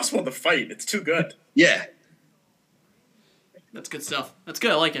impossible to fight. It's too good. Yeah, That's good stuff. That's good.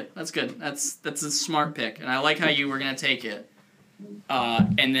 I like it. That's good. That's a smart pick, and I like how you were gonna take it,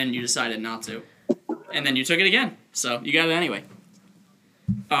 and then you decided not to, and then you took it again. So you got it anyway.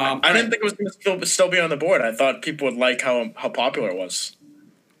 I didn't think it was going to still be on the board. I thought people would like how popular it was.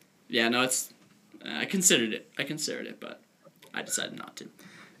 Yeah, no, I considered it, but I decided not to.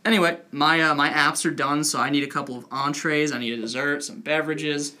 Anyway, my apps are done, so I need a couple of entrees. I need a dessert, some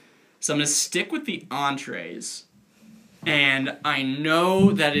beverages. So I'm gonna stick with the entrees. And I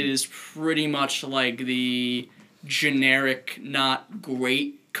know that it is pretty much like the generic, not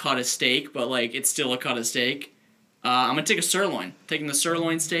great cut of steak, but it's still a cut of steak. I'm going to take a sirloin. Taking the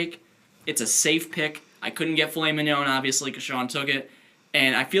sirloin steak. It's a safe pick. I couldn't get filet mignon, obviously, because Shawn took it.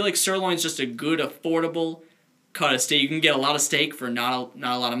 And I feel like sirloin's just a good, affordable cut of steak. You can get a lot of steak for not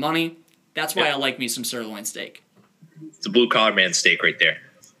a lot of money. That's why I like me some sirloin steak. it's a blue collar man steak right there.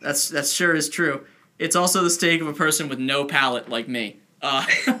 That sure is true. It's also the steak of a person with no palate like me.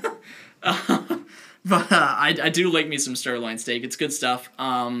 But I do like me some sirloin steak. It's good stuff.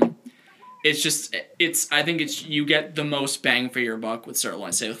 I think you get the most bang for your buck with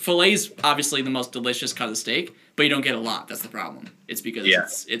sirloin steak. Filet's obviously the most delicious cut of steak, but you don't get a lot. That's the problem. It's because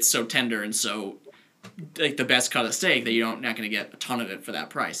it's so tender and so like the best cut of steak that you're not going to get a ton of it for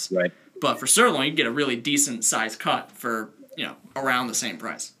that price. Right. But for sirloin, you get a really decent sized cut for around the same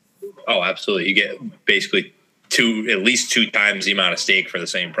price. Oh, absolutely. You get basically at least 2 times the amount of steak for the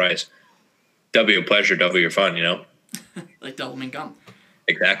same price. Double your pleasure, double your fun, Like double mint gum.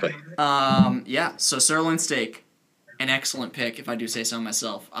 Exactly. Yeah, so sirloin steak, an excellent pick if I do say so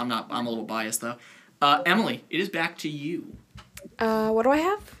myself. I'm a little biased though. Emily, it is back to you. What do I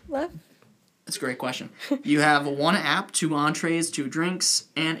have left? That's a great question. You have 1 app, 2 entrees, 2 drinks,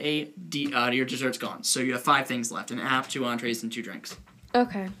 and your dessert's gone. So you have 5 things left: an app, 2 entrees, and 2 drinks.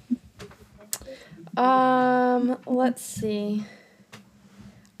 Okay. Let's see.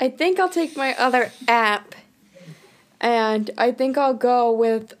 I think I'll take my other app, and I think I'll go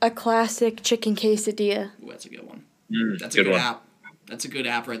with a classic chicken quesadilla. Ooh, that's a good one. That's a good app. That's a good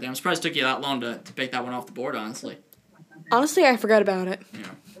app right there. I'm surprised it took you that long to pick that one off the board, honestly. Honestly, I forgot about it.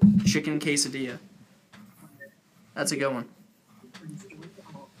 Yeah. Chicken quesadilla. That's a good one.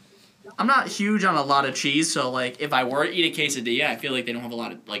 I'm not huge on a lot of cheese, so like if I were to eat a quesadilla, I feel like they don't have a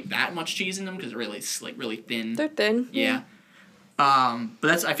lot of like that much cheese in them because they're really thin. They're thin. Yeah.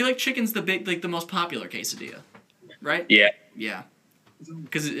 But I feel like chicken's the most popular quesadilla, right? Yeah. Yeah.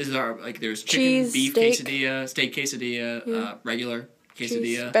 Because there's chicken, Cheese, beef steak. quesadilla, steak quesadilla, regular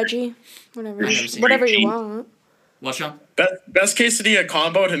quesadilla. Cheese, veggie, whatever. I've never seen Whatever cheese. you want. What, Shawn? Best quesadilla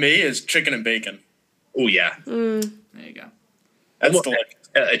combo to me is chicken and bacon. Oh, yeah. There you go. That's delicious.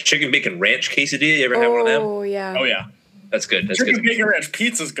 A chicken bacon ranch quesadilla, you ever have one of them? Oh, yeah. Oh yeah. That's good. That's Chicken good. bacon ranch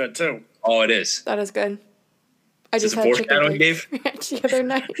pizza's good too. Oh, it is. That is good. I Is just this a had foreshadow chicken you gave? ranch the other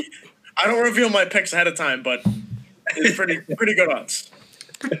night. I don't reveal my picks ahead of time, but it's pretty good odds.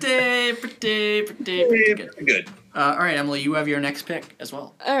 Pretty good. Good. All right, Emily, you have your next pick as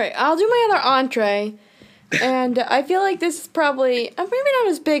well. All right, I'll do my other entree. And I feel like this is probably, I'm maybe not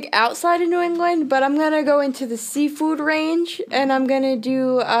as big outside of New England, but I'm going to go into the seafood range, and I'm going to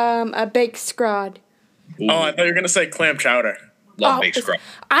do a baked scrod. Ooh, Oh, I thought you were gonna say clam chowder. love baked scrub.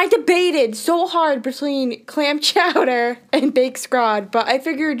 I debated so hard between clam chowder and baked scrod, but I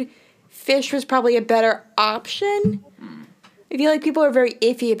figured fish was probably a better option. I feel like people are very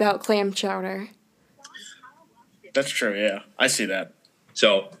iffy about clam chowder. That's true. Yeah, I see that.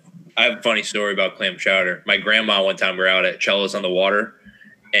 So, I have a funny story about clam chowder. My grandma, one time we were out at Cello's on the Water,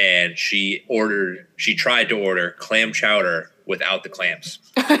 and she tried to order clam chowder without the clams.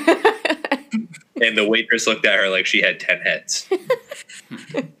 And the waitress looked at her like she had 10 heads.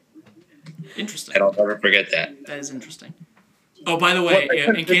 Interesting. And I'll never forget that. That is interesting. Oh, by the way,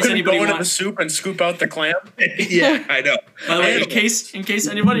 in case anybody go into the wants, soup and scoop out the clam. Yeah, I know. by the way, in case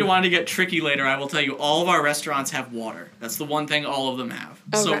anybody wanted to get tricky later, I will tell you all of our restaurants have water. That's the one thing all of them have.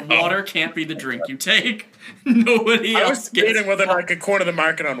 So Okay. water can't be the drink you take. Nobody I else was gets. debating whether or not I could corner the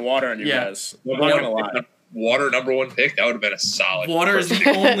market on water on you Yeah. guys. I'm not gonna lie. Water #1 pick, that would have been a solid. Water is the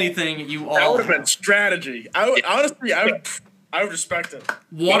only thing you all That would have been have. strategy. Honestly, I would respect it.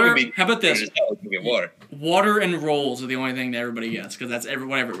 Water. How about this? Get water. Water and rolls are the only thing that everybody gets because that's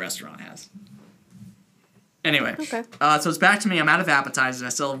what every restaurant has. Anyway, Okay. So it's back to me. I'm out of appetizers. I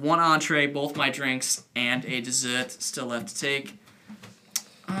still have 1 entree, both my drinks, and a dessert still left to take.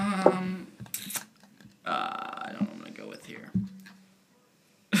 I don't know what I'm gonna go with here.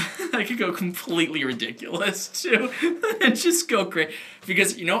 I could go completely ridiculous too, and just go crazy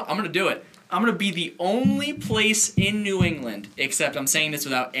because you know what? I'm gonna do it. I'm going to be the only place in New England, except I'm saying this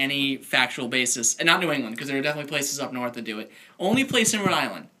without any factual basis, and not New England, because there are definitely places up north that do it. Only place in Rhode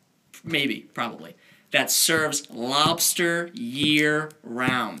Island, maybe, probably, that serves lobster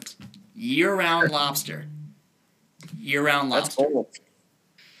year-round. Year-round lobster. Year-round That's lobster. cool.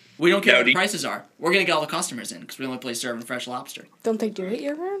 We don't care Now, what the do you- prices are. We're going to get all the customers in, because we're the only place serving fresh lobster. Don't they do it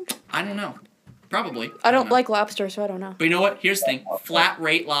year round? I don't know. Probably. I don't know. like lobster, so I don't know. But you know what? Here's the thing. Flat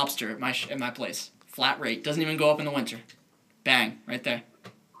rate lobster at my place. Flat rate. Doesn't even go up in the winter. Bang. Right there.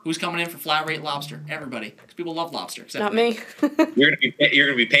 Who's coming in for flat rate lobster? Everybody. Because people love lobster. Except Not for me. You're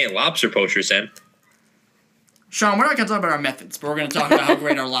gonna be paying lobster poachers then. Shawn, we're not going to talk about our methods, but we're going to talk about how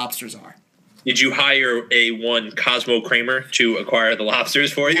great our lobsters are. Did you hire one Cosmo Kramer to acquire the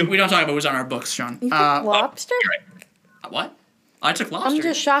lobsters for you? We don't talk about who's on our books, Shawn. You took lobster? What? I took lobster. I'm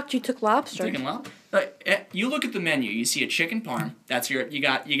just shocked you took lobster. Taking you look at the menu. You see a chicken parm. That's you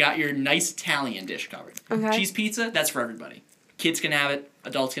got your nice Italian dish covered. Okay. Cheese pizza. That's for everybody. Kids can have it.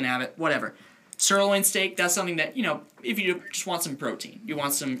 Adults can have it. Whatever. Sirloin steak, that's something that, if you just want some protein. You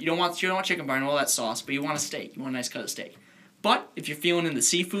don't want chicken parm and all that sauce, but you want a steak. You want a nice cut of steak. But if you're feeling in the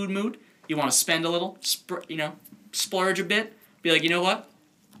seafood mood, you want to spend a little, splurge a bit, be like, you know what?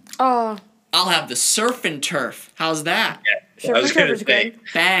 Oh. I'll have the surf and turf. How's that? Yeah. Surf I was and turf going is to say, good.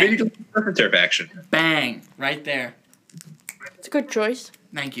 Bang. maybe some surf and turf action. Bang. Right there. It's a good choice.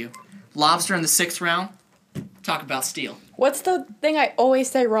 Thank you. Lobster in the 6th round. Talk about steel. What's the thing I always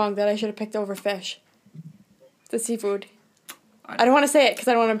say wrong that I should have picked over fish? The seafood. I don't want to say it because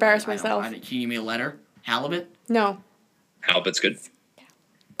I don't want to embarrass myself. Can you give me a letter? Halibut? No. Halibut's good.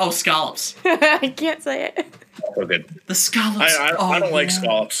 Oh, scallops. I can't say it. So good. The scallops. I don't like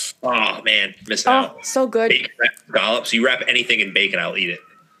scallops. Oh, man. Missing out. Oh, so good. Bacon wrap scallops. You wrap anything in bacon, I'll eat it.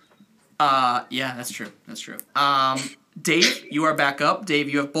 Yeah, that's true. That's true. Dave, you are back up. Dave,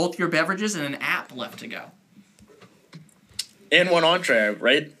 you have both your beverages and an app left to go. And one entree,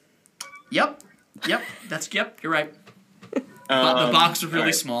 right? Yep. Yep. You're right. But the box was really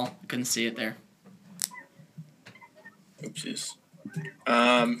right. small. I couldn't see it there. Oopsies.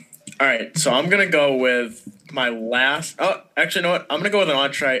 All right, so I'm gonna go with my last. Oh, actually, you know what? I'm gonna go with an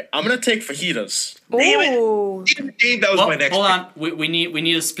entree. I'm gonna take fajitas. Ooh. Dave, that was my next hold pick. on. We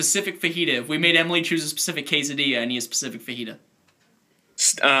need a specific fajita. If we made Emily choose a specific quesadilla, I need a specific fajita.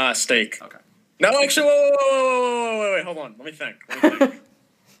 Steak. Okay. No, actually, wait, hold on. Let me think.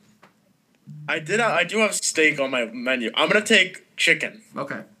 I do have steak on my menu. I'm gonna take chicken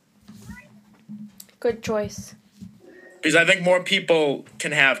Okay. Good choice. because I think more people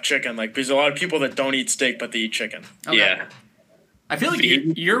can have chicken. Like, there's a lot of people that don't eat steak but they eat chicken. Okay. Yeah. I feel like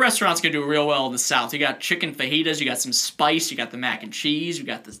your restaurant's gonna do real well in the South. You got chicken fajitas, you got some spice, you got the mac and cheese, you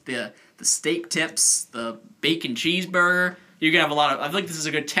got the steak tips, the bacon cheeseburger. You're gonna have a lot of. I feel like this is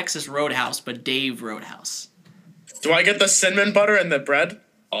a good Texas Roadhouse, but Dave Roadhouse. Do I get the cinnamon butter and the bread?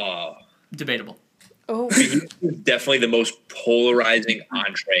 Debatable. Oh. Definitely the most polarizing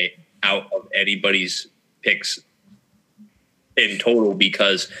entree out of anybody's picks in total,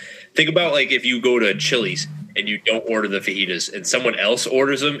 because think about, like, if you go to Chili's and you don't order the fajitas and someone else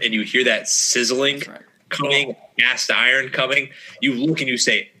orders them and you hear that sizzling right. coming, cast iron coming, you look and you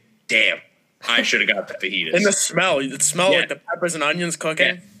say, damn, I should have got the fajitas. And the smell. It smells Yeah. like the peppers and onions cooking.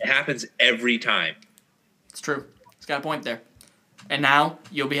 Yeah, it happens every time. It's true. It's got a point there. And now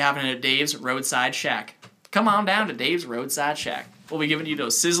you'll be having it at Dave's Roadside Shack. Come on down to Dave's Roadside Shack. We'll be giving you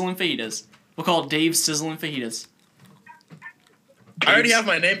those sizzling fajitas. We'll call it Dave's Sizzling Fajitas. I already have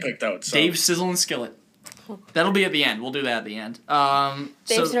my name picked out. So. Dave's Sizzling Skillet. That'll be at the end. We'll do that at the end.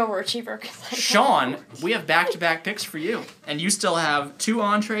 Dave's So, an overachiever. Shawn, we have back-to-back picks for you. And you still have 2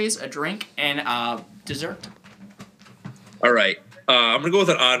 entrees, a drink, and a dessert. All right. I'm going to go with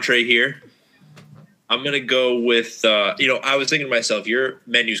an entree here. I'm going to go with, I was thinking to myself, your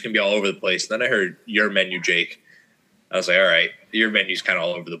menu's going to be all over the place. And then I heard your menu, Jake. I was like, all right, your menu's kind of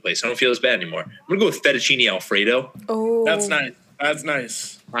all over the place. I don't feel as bad anymore. I'm going to go with fettuccine Alfredo. Oh. That's nice. That's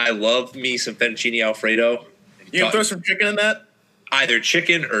nice. I love me some fettuccine Alfredo. You can throw some chicken in that? Either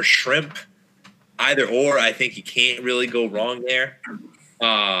chicken or shrimp. Either or, I think you can't really go wrong there. If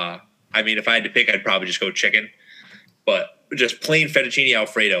I had to pick, I'd probably just go chicken. But just plain fettuccine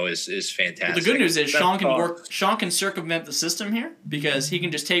Alfredo is fantastic. Well, the good news is Shawn That's Shawn can circumvent the system here because he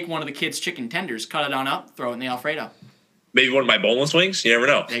can just take one of the kids' chicken tenders, cut it on up, throw it in the Alfredo. Maybe one of my boneless wings. You never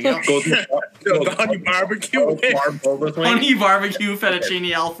know. There you go. The honey barbecue. boneless wing. Honey barbecue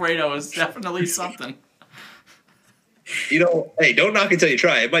fettuccine Alfredo is definitely something. Hey, don't knock until you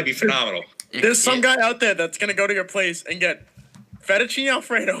try. It might be phenomenal. There's some guy out there that's going to go to your place and get fettuccine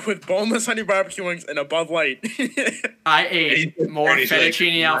Alfredo with boneless honey barbecue wings and a Bud Light. I ate more and he's like,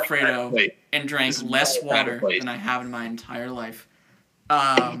 fettuccine Alfredo wait, and drank this is less not a water place. than I have in my entire life.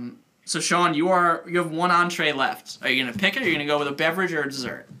 So Shawn, you have 1 entree left. Are you gonna pick it? Or are you gonna go with a beverage or a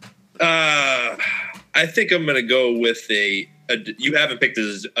dessert? I think I'm gonna go with a. You haven't picked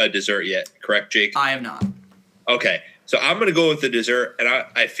a dessert yet, correct, Jake? I have not. Okay, so I'm gonna go with the dessert, and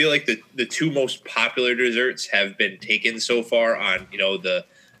I feel like the 2 most popular desserts have been taken so far on the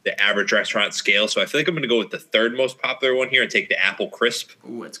average restaurant scale. So I feel like I'm gonna go with the 3rd most popular one here and take the apple crisp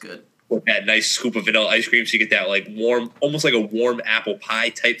Ooh, that's good. with that nice scoop of vanilla ice cream, so you get that like warm, almost like a warm apple pie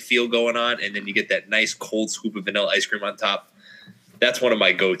type feel going on, and then you get that nice cold scoop of vanilla ice cream on top. That's one of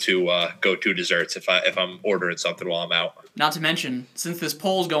my go-to desserts if I'm ordering something while I'm out. Not to mention, since this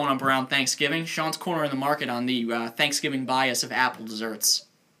poll's going up around Thanksgiving, Shawn's cornering the market on the Thanksgiving bias of apple desserts.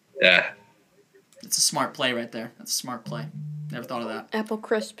 Yeah. It's a smart play right there. That's a smart play. Never thought of that. Apple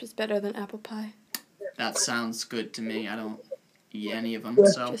crisp is better than apple pie. That sounds good to me. I don't eat any of them.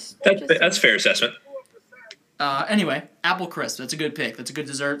 So That's a fair assessment. Anyway, apple crisp. That's a good pick. That's a good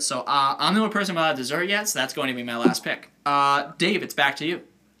dessert. So I'm the only person without dessert yet, so that's going to be my last pick. Dave, it's back to you.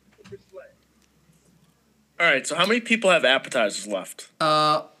 All right. So how many people have appetizers left?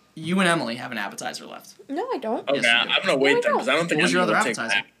 You and Emily have an appetizer left. No, I don't. Okay, Yes, you do. I'm gonna wait No, I then because I don't think What was your I'm other gonna take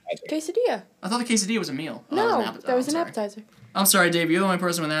appetizer? Quesadilla. I thought the quesadilla was a meal. Oh, No, that that was an sorry. appetizer. I'm sorry, Dave. You're the only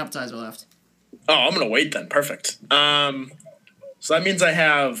person with an appetizer left. Oh, I'm gonna wait then. Perfect. So that means I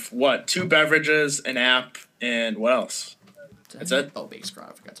have what? 2 beverages, an app, and what else? That's it? Oh, baked scrod.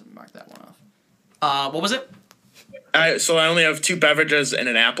 I forgot to mark that one off. What was it? So I only have 2 beverages and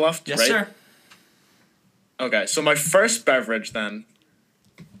an app left, Yes, right? sir. Okay, so my first beverage then,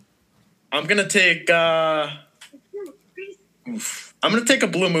 I'm gonna take. I'm gonna take a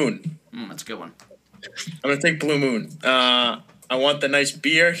Blue Moon. That's a good one. I'm gonna take Blue Moon. I want the nice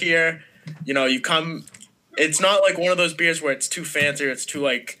beer here. You know, you come. It's not like one of those beers where it's too fancy or it's too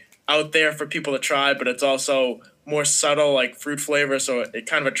like out there for people to try, but it's also more subtle, like fruit flavor, so it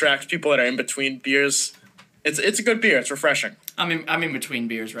kind of attracts people that are in between beers. It's a good beer. It's refreshing. I'm in between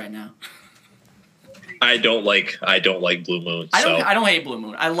beers right now. I don't like Blue Moon. I don't hate Blue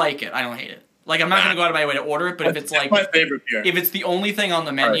Moon. I like it. I don't hate it. Like I'm not gonna go out of my way to order it, but if it's like my favorite beer. if it's the only thing on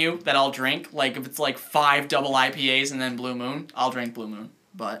the menu that I'll drink, like if it's like 5 double IPAs and then Blue Moon, I'll drink Blue Moon.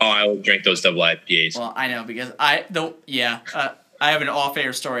 But I will drink those double IPAs. well, I know because I have an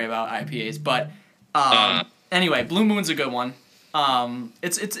off-air story about IPAs, but anyway, Blue Moon's a good one.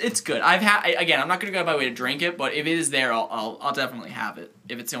 It's good. I'm not gonna go out of my way to drink it, but if it is there, I'll definitely have it.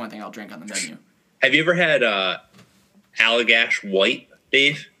 If it's the only thing I'll drink on the menu. Have you ever had Allagash White,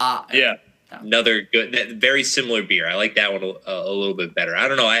 Dave? Yeah. Another good, very similar beer. I like that one a little bit better. I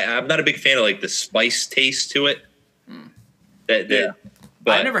don't know. I'm not a big fan of like the spice taste to it. Yeah.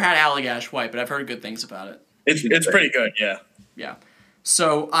 But I've never had Allagash White, but I've heard good things about it. It's pretty good. Yeah. Yeah.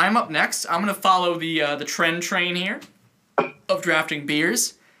 So I'm up next. I'm gonna follow the trend train here of drafting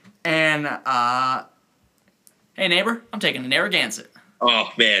beers, and hey neighbor, I'm taking a Narragansett.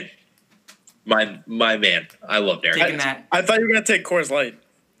 Oh man, my man, I love Narragansett. Taking that. I thought you were gonna take Coors Light.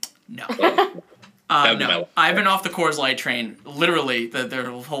 No. That'd be my No. one. I've been off the Coors Light train. Literally, their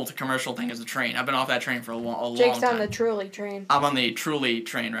whole commercial thing is a train. I've been off that train for a long Jake's time. on the Truly train. I'm on the Truly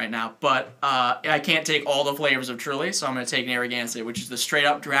train right now, but I can't take all the flavors of Truly, so I'm going to take Narragansett, which is the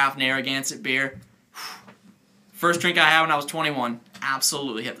straight-up draft Narragansett beer. First drink I had when I was 21,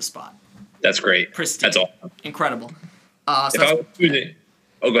 absolutely hit the spot. That's great. Pristine. That's all. Incredible. If I was choosing,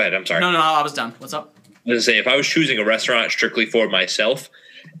 go ahead. I'm sorry. No, I was done. What's up? I was gonna say if I was choosing a restaurant strictly for myself,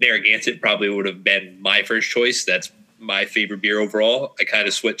 Narragansett probably would have been my first choice. That's my favorite beer overall. I kind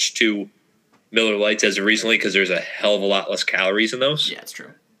of switched to Miller Lights as of recently because there's a hell of a lot less calories in those. Yeah, it's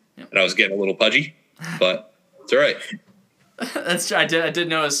true. Yep. And I was getting a little pudgy, but it's all right. That's true. I did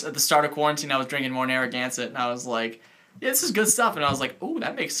notice at the start of quarantine I was drinking more Narragansett, and I was like, yeah, this is good stuff. And I was like, oh,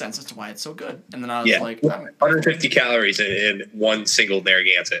 that makes sense as to why it's so good. And then I was like, 150 calories in one single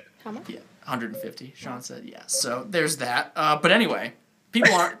Narragansett. How much? yeah, 150. Sean said yes. So there's that. But anyway,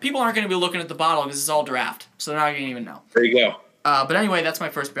 people aren't going to be looking at the bottle because it's all draft, so they're not going to even know. There you go. But anyway, that's my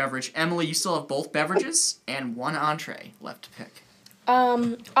first beverage. Emily, you still have both beverages and one entree left to pick.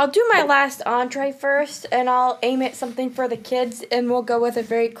 I'll do my last entree first, and I'll aim at something for the kids, and we'll go with a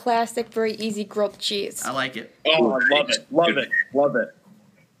very classic, very easy grilled cheese. I like it. Oh, I love it.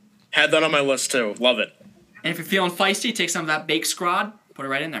 Had that on my list too. Love it. And if you're feeling feisty, take some of that baked scrod, put it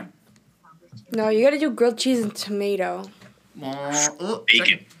right in there. No, you gotta do grilled cheese and tomato.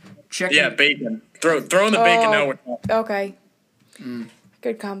 Bacon. Chicken. Yeah, bacon. Throw in the bacon now. Okay.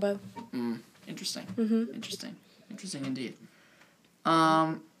 Good combo. Interesting. Mm-hmm. Interesting indeed.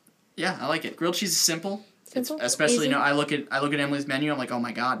 Yeah, I like it. Grilled cheese is simple. Simple, Especially, easy. I look at Emily's menu. I'm like, oh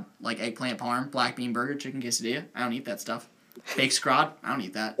my god, like eggplant parm, black bean burger, chicken quesadilla. I don't eat that stuff. Baked scrod. I don't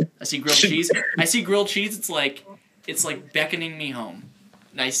eat that. I see grilled cheese. It's like beckoning me home.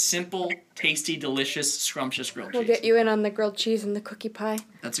 Nice, simple, tasty, delicious, scrumptious grilled We'll cheese. get you in on the grilled cheese and the cookie pie.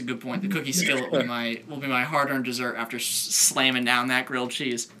 That's a good point. The cookie skillet will be my hard-earned dessert after slamming down that grilled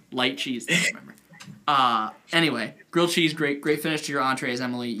cheese. Light cheese, I remember. Anyway, grilled cheese, great finish to your entrees,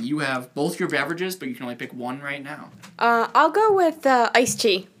 Emily. You have both your beverages, but you can only pick one right now. I'll go with iced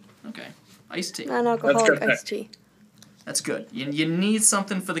tea. Okay, iced tea. Non-alcoholic good. iced tea. That's good. You need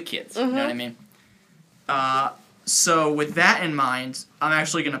something for the kids. You know what I mean? So with that in mind, I'm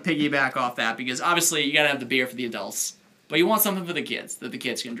actually going to piggyback off that because obviously you got to have the beer for the adults, but you want something for the kids that the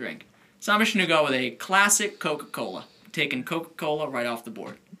kids can drink. So I'm just going to go with a classic Coca-Cola. Taking Coca-Cola right off the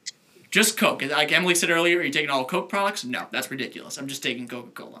board. Just Coke. Like Emily said earlier, are you taking all Coke products? No, that's ridiculous. I'm just taking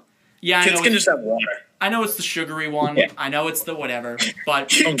Coca-Cola. Yeah, Kids can just have water. I know it's the sugary one. Yeah. I know it's the whatever, but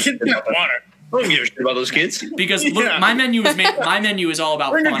Kids can have water. don't give a shit about those kids. Because look, my menu is all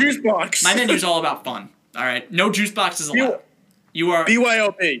about Bring fun. a juice box. My menu is all about fun. All right, no juice boxes allowed. You are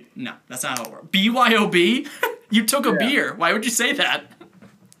BYOB. No, that's not how it works. BYOB? You took a beer. Why would you say that?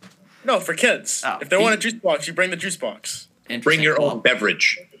 No, for kids. Oh, If they want a juice box, you bring the juice box. Bring your own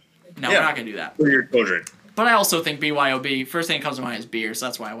beverage No, we're not gonna do that. for your children. But I also think BYOB. First thing that comes to mind is beer, so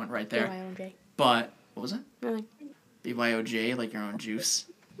that's why I went right there. BYOJ. But what was it? Really? BYOJ, like your own juice.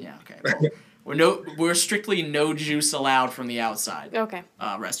 Yeah. Okay. Well, we're strictly no juice allowed from the outside. Okay.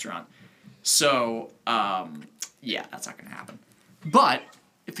 Restaurant. So yeah, that's not gonna happen. But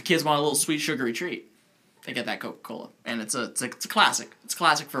if the kids want a little sweet sugary treat, they get that Coca-Cola, and it's a classic. It's a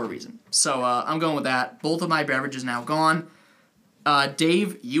classic for a reason. So I'm going with that. Both of my beverages now gone.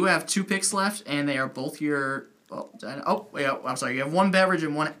 Dave, you have 2 picks left, and they are both your. I'm sorry. You have 1 beverage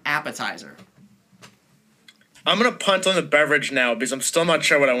and 1 appetizer. I'm going to punt on the beverage now because I'm still not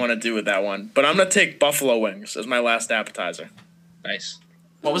sure what I want to do with that one. But I'm going to take buffalo wings as my last appetizer. Nice.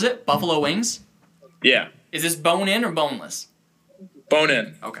 What was it? Buffalo wings? Yeah. Is this bone in or boneless? Bone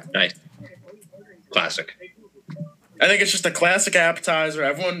in. Okay. Nice. Classic. I think it's just a classic appetizer.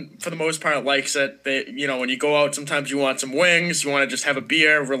 Everyone, for the most part, likes it. When you go out, sometimes you want some wings. You want to just have a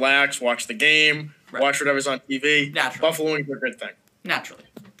beer, relax, watch the game, watch whatever's on TV. Naturally. Buffalo wings are a good thing. Naturally.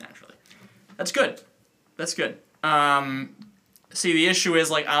 That's good. See, the issue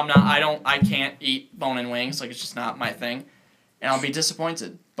is, like, I can't eat bone-in wings. Like, it's just not my thing. And I'll be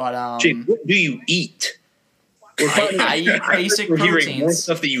disappointed. But, Jake, what do you eat? I eat basic We're hearing more proteins.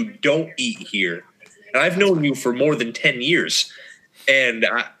 stuff that you don't eat here. And I've known you for more than 10 years. And,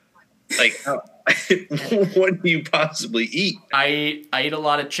 what do you possibly eat? I eat a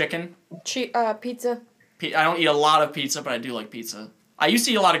lot of chicken. Pizza. I don't eat a lot of pizza, but I do like pizza. I used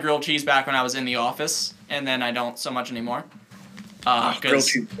to eat a lot of grilled cheese back when I was in the office, and then I don't so much anymore. Grilled Because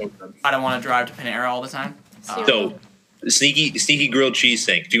cheese is so good. I don't want to drive to Panera all the time. So, the sneaky grilled cheese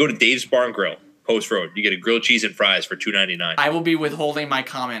thing. If you go to Dave's Bar and Grill, Post Road, you get a grilled cheese and fries for $2.99. I will be withholding my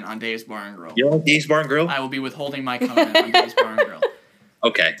comment on Dave's Bar and Grill. You know Dave's Bar and Grill? I will be withholding my comment on Dave's Bar and Grill.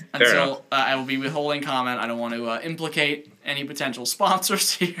 Okay, fair enough. Until I will be withholding comment. I don't want to implicate any potential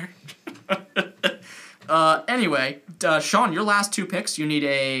sponsors here. Anyway, Shawn, your last 2 picks, you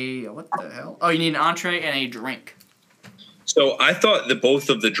need what the hell? Oh, you need an entree and a drink. So I thought that both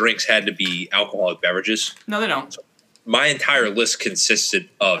of the drinks had to be alcoholic beverages. No, they don't. My entire list consisted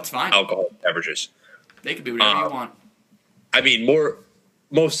of That's fine. alcoholic beverages. They could be whatever you want. I mean,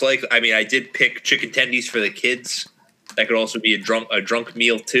 most likely. I mean, I did pick chicken tendies for the kids. That could also be a drunk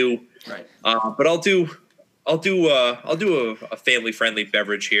meal too. Right. But I'll do a family friendly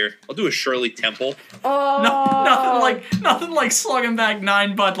beverage here. I'll do a Shirley Temple. Oh. Nothing like slugging back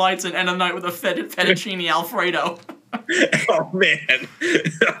 9 Bud Lights and end of the night with a fettuccine Alfredo. Oh man,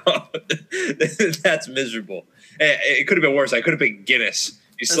 that's miserable. It could have been worse. I could have been Guinness.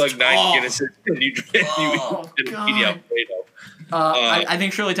 You slug 9 Guinnesses and you drink fettuccine Alfredo. I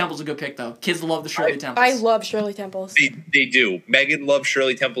think Shirley Temple's a good pick, though. Kids love the Shirley Temples. I love Shirley Temples. They do. Megan loves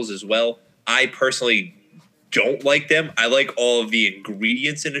Shirley Temples as well. I personally don't like them. I like all of the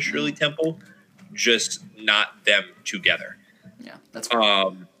ingredients in a Shirley Temple, just not them together. Yeah, that's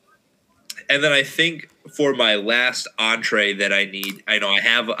fine. And then I think for my last entree that I need, I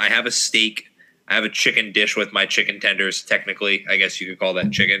have a steak. I have a chicken dish with my chicken tenders. Technically, I guess you could call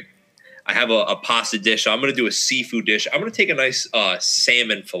that chicken. I have a pasta dish. So I'm going to do a seafood dish. I'm going to take a nice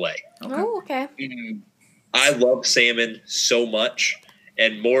salmon fillet. Oh, okay. I love salmon so much,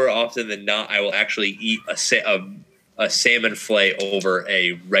 and more often than not, I will actually eat a salmon fillet over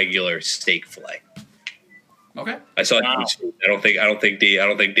a regular steak fillet. Okay. I saw Dave's food. I don't think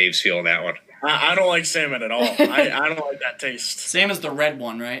Dave's feeling that one. I don't like salmon at all. I don't like that taste. Same as the red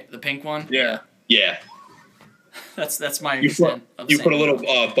one, right? The pink one? Yeah. Yeah. That's my You extent of put a salmon.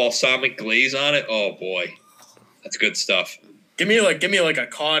 little balsamic glaze on it. Oh boy, that's good stuff. Give me like a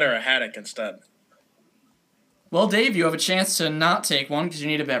cod or a haddock instead. Well, Dave, you have a chance to not take one because you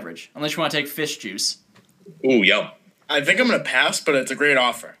need a beverage. Unless you want to take fish juice. Ooh, yum. I think I'm gonna pass, but it's a great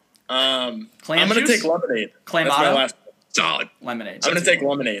offer. I'm gonna juice? take lemonade. Clamato? That's my last. Solid. Lemonade. I'm gonna take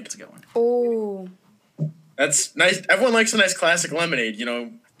lemonade. That's a good one. Oh. That's nice. Everyone likes a nice classic lemonade. You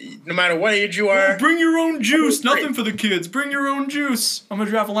know, no matter what age you are. Bring your own juice. Nothing for the kids. Bring your own juice. I'm going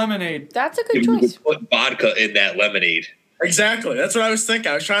to draft lemonade. That's a good You choice. could put vodka in that lemonade. Exactly. That's what I was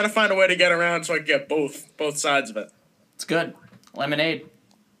thinking. I was trying to find a way to get around so I could get both sides of it. It's good. Lemonade.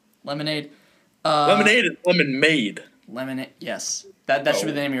 Lemonade. Lemonade and lemon made. Lemonade. Yes. That should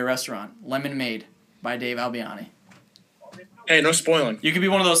be the name of your restaurant. Lemon Made by Dave Albiani. Hey, no spoiling. You could be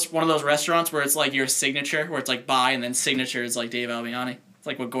one of those restaurants where it's like your signature, where it's like by and then signature is like Dave Albiani. It's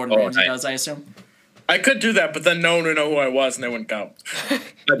like what Gordon Ramsay does, I assume. I could do that, but then no one would know who I was and they wouldn't go.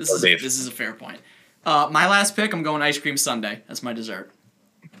 This is a fair point. My last pick, I'm going ice cream sundae. That's my dessert.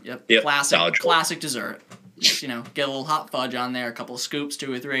 Yep. Classic dessert. Just, get a little hot fudge on there, a couple of scoops,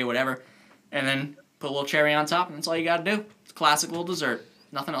 2 or 3, whatever, and then put a little cherry on top, and that's all you got to do. It's a classic little dessert.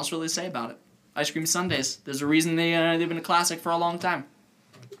 Nothing else really to say about it. Ice cream sundaes. There's a reason they've been a classic for a long time.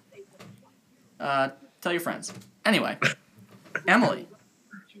 Tell your friends. Anyway, Emily,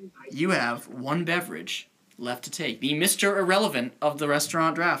 you have one beverage left to take. The Mr. Irrelevant of the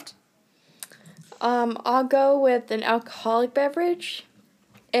restaurant draft. I'll go with an alcoholic beverage,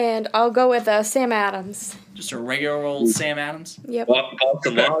 and I'll go with Sam Adams. Just a regular old Sam Adams? Yep.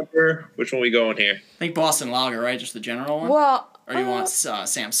 Boston Lager. Which one we going here? I think Boston Lager, right? Just the general one? Well, or you want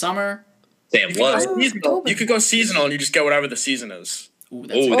Sam Summer? Sam Love. You could go seasonal and you just get whatever the season is. Ooh,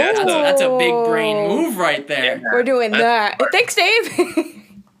 that's a big brain move right there. Yeah. We're doing that. Thanks, Dave.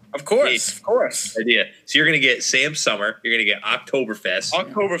 Of course. Idea. So you're gonna get Sam Summer. You're gonna get Oktoberfest.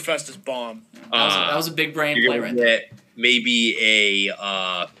 Oktoberfest is bomb. That was a big brain play right there. Maybe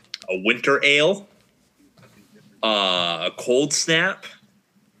a winter ale. A cold snap.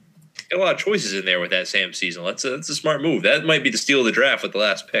 Got a lot of choices in there with that Sam seasonal. That's a smart move. That might be the steal of the draft with the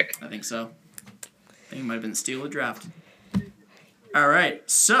last pick. I think so. I think it might have been the steal of the draft. All right,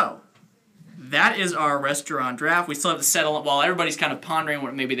 so that is our restaurant draft. We still have to settle it while everybody's kind of pondering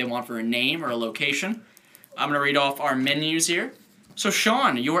what maybe they want for a name or a location. I'm going to read off our menus here. So,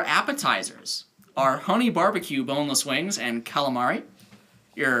 Shawn, your appetizers are honey barbecue boneless wings and calamari.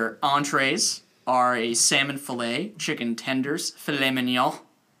 Your entrees are a salmon fillet, chicken tenders, filet mignon,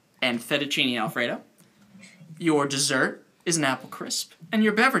 and fettuccine alfredo. Your dessert is an apple crisp. And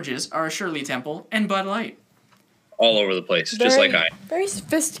your beverages are a Shirley Temple and Bud Light. All over the place, just like I. Very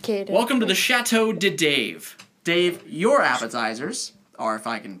sophisticated. Welcome to the Chateau de Dave. Dave, your appetizers are, if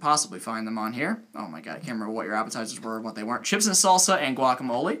I can possibly find them on here. Oh my god, I can't remember what your appetizers were and what they weren't. Chips and salsa and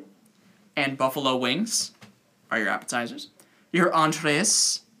guacamole. And buffalo wings are your appetizers. Your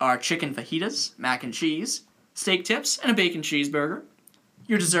entrees are chicken fajitas, mac and cheese, steak tips, and a bacon cheeseburger.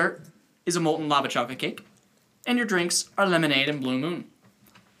 Your dessert is a molten lava chocolate cake. And your drinks are lemonade and Blue Moon.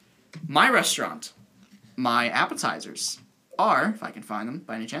 My restaurant, my appetizers are, if I can find them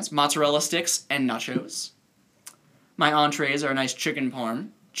by any chance, mozzarella sticks and nachos. My entrees are a nice chicken parm,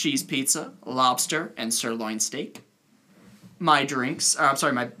 cheese pizza, lobster, and sirloin steak. My drinks,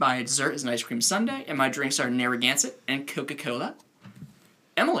 my dessert is an ice cream sundae, and my drinks are Narragansett and Coca-Cola.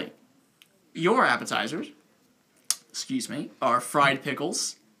 Emily, your appetizers, are fried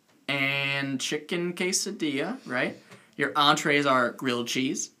pickles and chicken quesadilla, right? Your entrees are grilled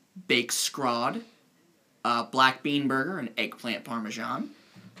cheese, baked scrod, black bean burger, and eggplant parmesan.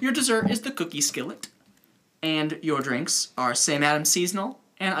 Your dessert is the cookie skillet. And your drinks are Sam Adams seasonal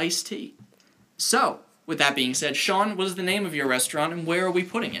and iced tea. So, with that being said, Shawn, what is the name of your restaurant and where are we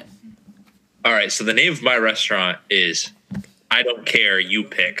putting it? All right, so the name of my restaurant is I Don't Care, You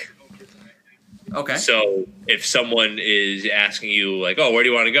Pick. Okay. So if someone is asking you, like, oh, where do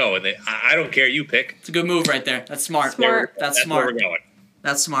you want to go? And I don't care, you pick. It's a good move right there. That's smart. That's smart. Where we're going.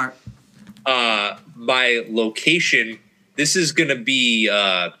 That's smart. My location, this is going to be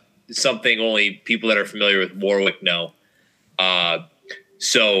something only people that are familiar with Warwick know.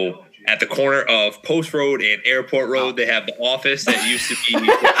 So at the corner of Post Road and Airport Road, they have the office that used to be...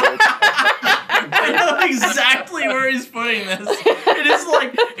 I know exactly where he's putting this.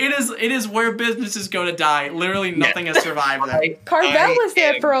 It is where businesses go to die. Literally nothing has survived there. Carvel was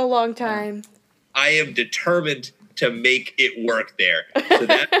there for a long time. I am determined to make it work there. So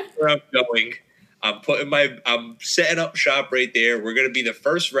that's where I'm going. I'm setting up shop right there. We're gonna be the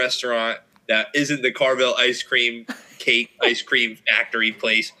first restaurant that isn't the Carvel ice cream factory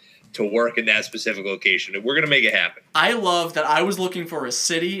place to work in that specific location. And we're going to make it happen. I love that I was looking for a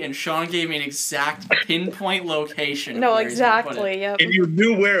city and Shawn gave me an exact pinpoint location. No, exactly. Yep. And you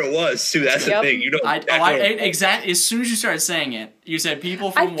knew where it was, too. That's the thing. You know. Exactly. As soon as you started saying it, you said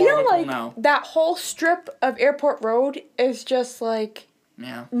people from Warwick will know. That whole strip of Airport Road is just like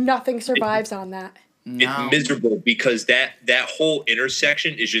nothing survives on that. No. It's miserable because that whole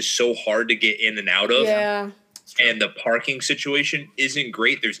intersection is just so hard to get in and out of. Yeah. And the parking situation isn't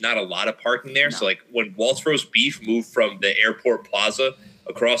great. There's not a lot of parking there. No. So, like, when Walt's Roast Beef moved from the Airport Plaza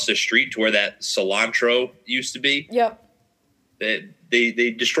across the street to where that cilantro used to be,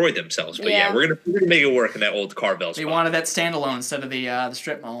 they destroyed themselves. But, we're gonna make it work in that old Carvel spot. They wanted that standalone instead of the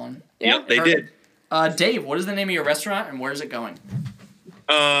strip mall one. Yep, they did. Dave, what is the name of your restaurant, and where is it going?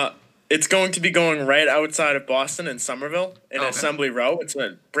 It's going to be going right outside of Boston in Somerville in Assembly Row. It's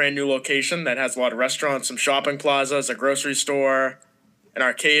a brand new location that has a lot of restaurants, some shopping plazas, a grocery store, an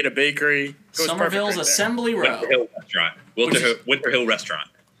arcade, a bakery. Goes Somerville's perfect Assembly Row. Winter Hill Restaurant. Winter Hill Restaurant.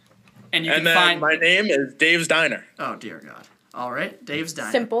 And you And can then find... my name is Dave's Diner. Oh, dear God. All right, Dave's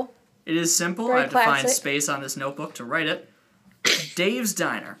Diner. Simple. It is simple. Very I have to find classic. space on this notebook to write it. Dave's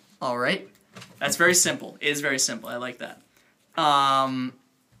Diner. All right. That's very simple. It is very simple. I like that.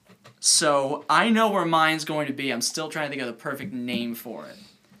 So I know where mine's going to be. I'm still trying to think of the perfect name for it.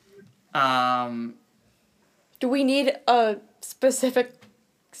 Do we need a specific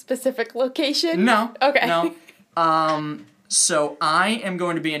location? No. Okay. No. So I am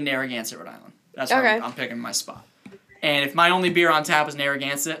going to be in Narragansett, Rhode Island. That's where Okay. I'm picking my spot. And if my only beer on tap is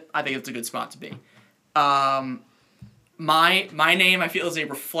Narragansett, I think it's a good spot to be. My name, I feel, is a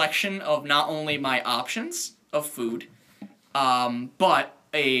reflection of not only my options of food, but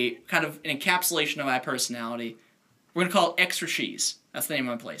a kind of an encapsulation of my personality. We're gonna call it Extra Cheese. That's the name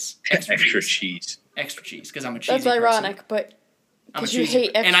of my place. Extra cheese. Extra Cheese, because I'm a cheesy That's ironic, but I'm a because you cheesy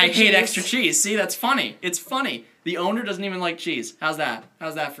hate extra and I cheese. hate extra cheese. See, that's funny. It's funny. The owner doesn't even like cheese. How's that?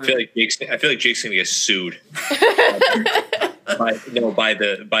 How's that for? I feel like Jake's gonna get sued. by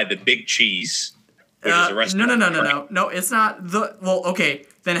the Big Cheese, which is a restaurant. No. It's not the. Well, okay.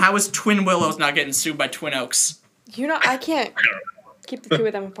 Then how is Twin Willows not getting sued by Twin Oaks? You know, I can't keep the two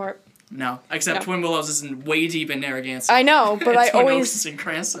of them apart. No, except No. Twin Willows is way deep in Narragansett. I know, but And I Twin Oaks is in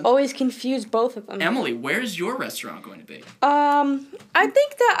always Cranston. confuse both of them. Emily, where's your restaurant going to be? I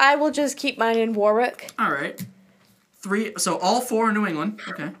think that I will just keep mine in Warwick. All right. 3. So all 4 in New England.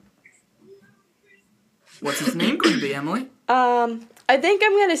 Okay. What's its name going to be, Emily? I think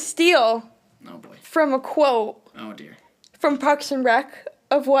I'm gonna steal Oh boy. from a quote Oh dear. from Parks and Rec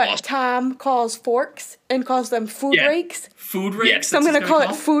of what Awesome. Tom calls forks and calls them food Yeah. rakes. Food rakes. Yes. So I'm that's gonna what call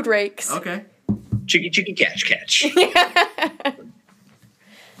it's it food rakes. Okay. Chicky catch.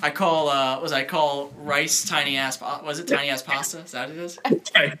 I call rice tiny ass. Was it tiny ass pasta? Is that what it is?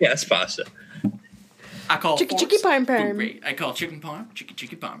 Yes, pasta. I call Chicky forks chicky parm food parm. rate. I call chicken parm.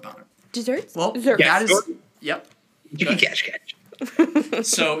 Chicky parm parm. Desserts? Well, Desserts. that Yes. is. Yep. Chicky catch.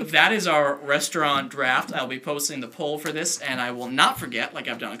 So that is our restaurant draft. I'll be posting the poll for this, and I will not forget, like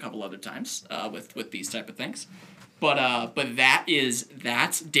I've done a couple other times with these type of things. But that is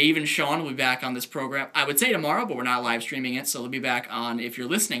that. Dave and Shawn will be back on this program. I would say tomorrow, but we're not live streaming it, so they'll be back on, if you're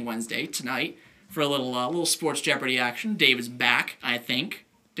listening, Wednesday tonight for a little Sports Jeopardy action. Dave is back, I think.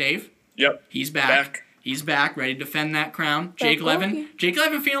 Dave, Yep. he's back. He's back, ready to defend that crown. Jake Levin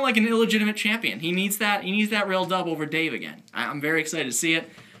feeling like an illegitimate champion. He needs that real dub over Dave again. I'm very excited to see it.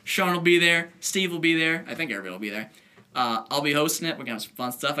 Shawn will be there. Steve will be there. I think everybody will be there. I'll be hosting it. We're gonna have some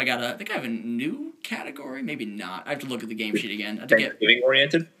fun stuff. I think I have a new category. Maybe not. I have to look at the game sheet again. Thanksgiving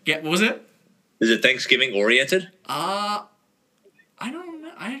oriented? What was it? Is it Thanksgiving oriented? I don't know.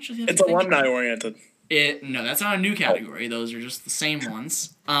 I actually have It's to think. alumni oriented. No, that's not a new category. Those are just the same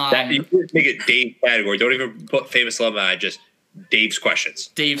ones. You just make it Dave category. Don't even put famous alumni. Just Dave's questions.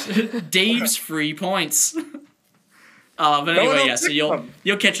 Dave's free points. But anyway, yeah. So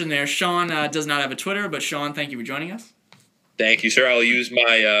you'll catch him there. Shawn does not have a Twitter, but Shawn, thank you for joining us. Thank you, sir. I'll use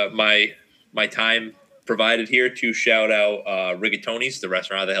my time provided here to shout out Rigatoni's, the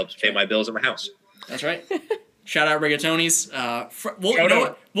restaurant that helps pay my bills at my house. That's right. Shout out Rigatoni's.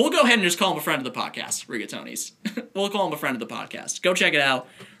 We'll go ahead and just call him a friend of the podcast, Rigatoni's. We'll call him a friend of the podcast. Go check it out.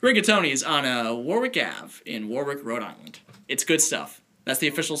 Rigatoni's on Warwick Ave in Warwick, Rhode Island. It's good stuff. That's the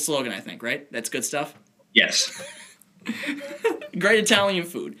official slogan, I think, right? That's good stuff? Yes. Great Italian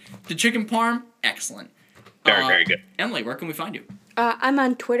food. The chicken parm, excellent. Very, very good. Emily, where can we find you? I'm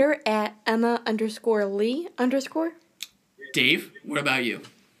on Twitter at Emma_Lee_. Dave, what about you?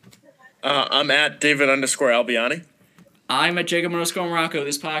 I'm at David_Albiani. I'm at Jacob_Morocco.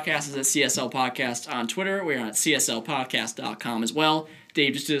 This podcast is at CSL Podcast on Twitter. We're on CSLpodcast.com as well.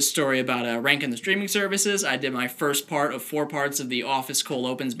 Dave just did a story about ranking the streaming services. I did my first part of 4 parts of the Office Cold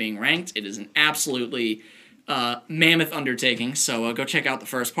Opens being ranked. It is an absolutely mammoth undertaking, so go check out the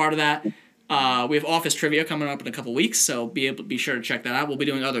first part of that. We have Office Trivia coming up in a couple weeks, so be sure to check that out. We'll be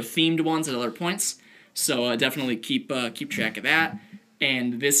doing other themed ones at other points, so definitely keep track of that.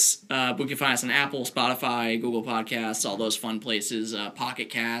 And this, we can find us on Apple, Spotify, Google Podcasts, all those fun places, Pocket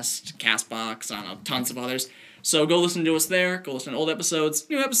Cast, CastBox, I don't know, tons of others. So go listen to us there, go listen to old episodes,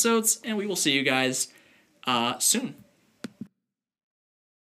 new episodes, and we will see you guys soon.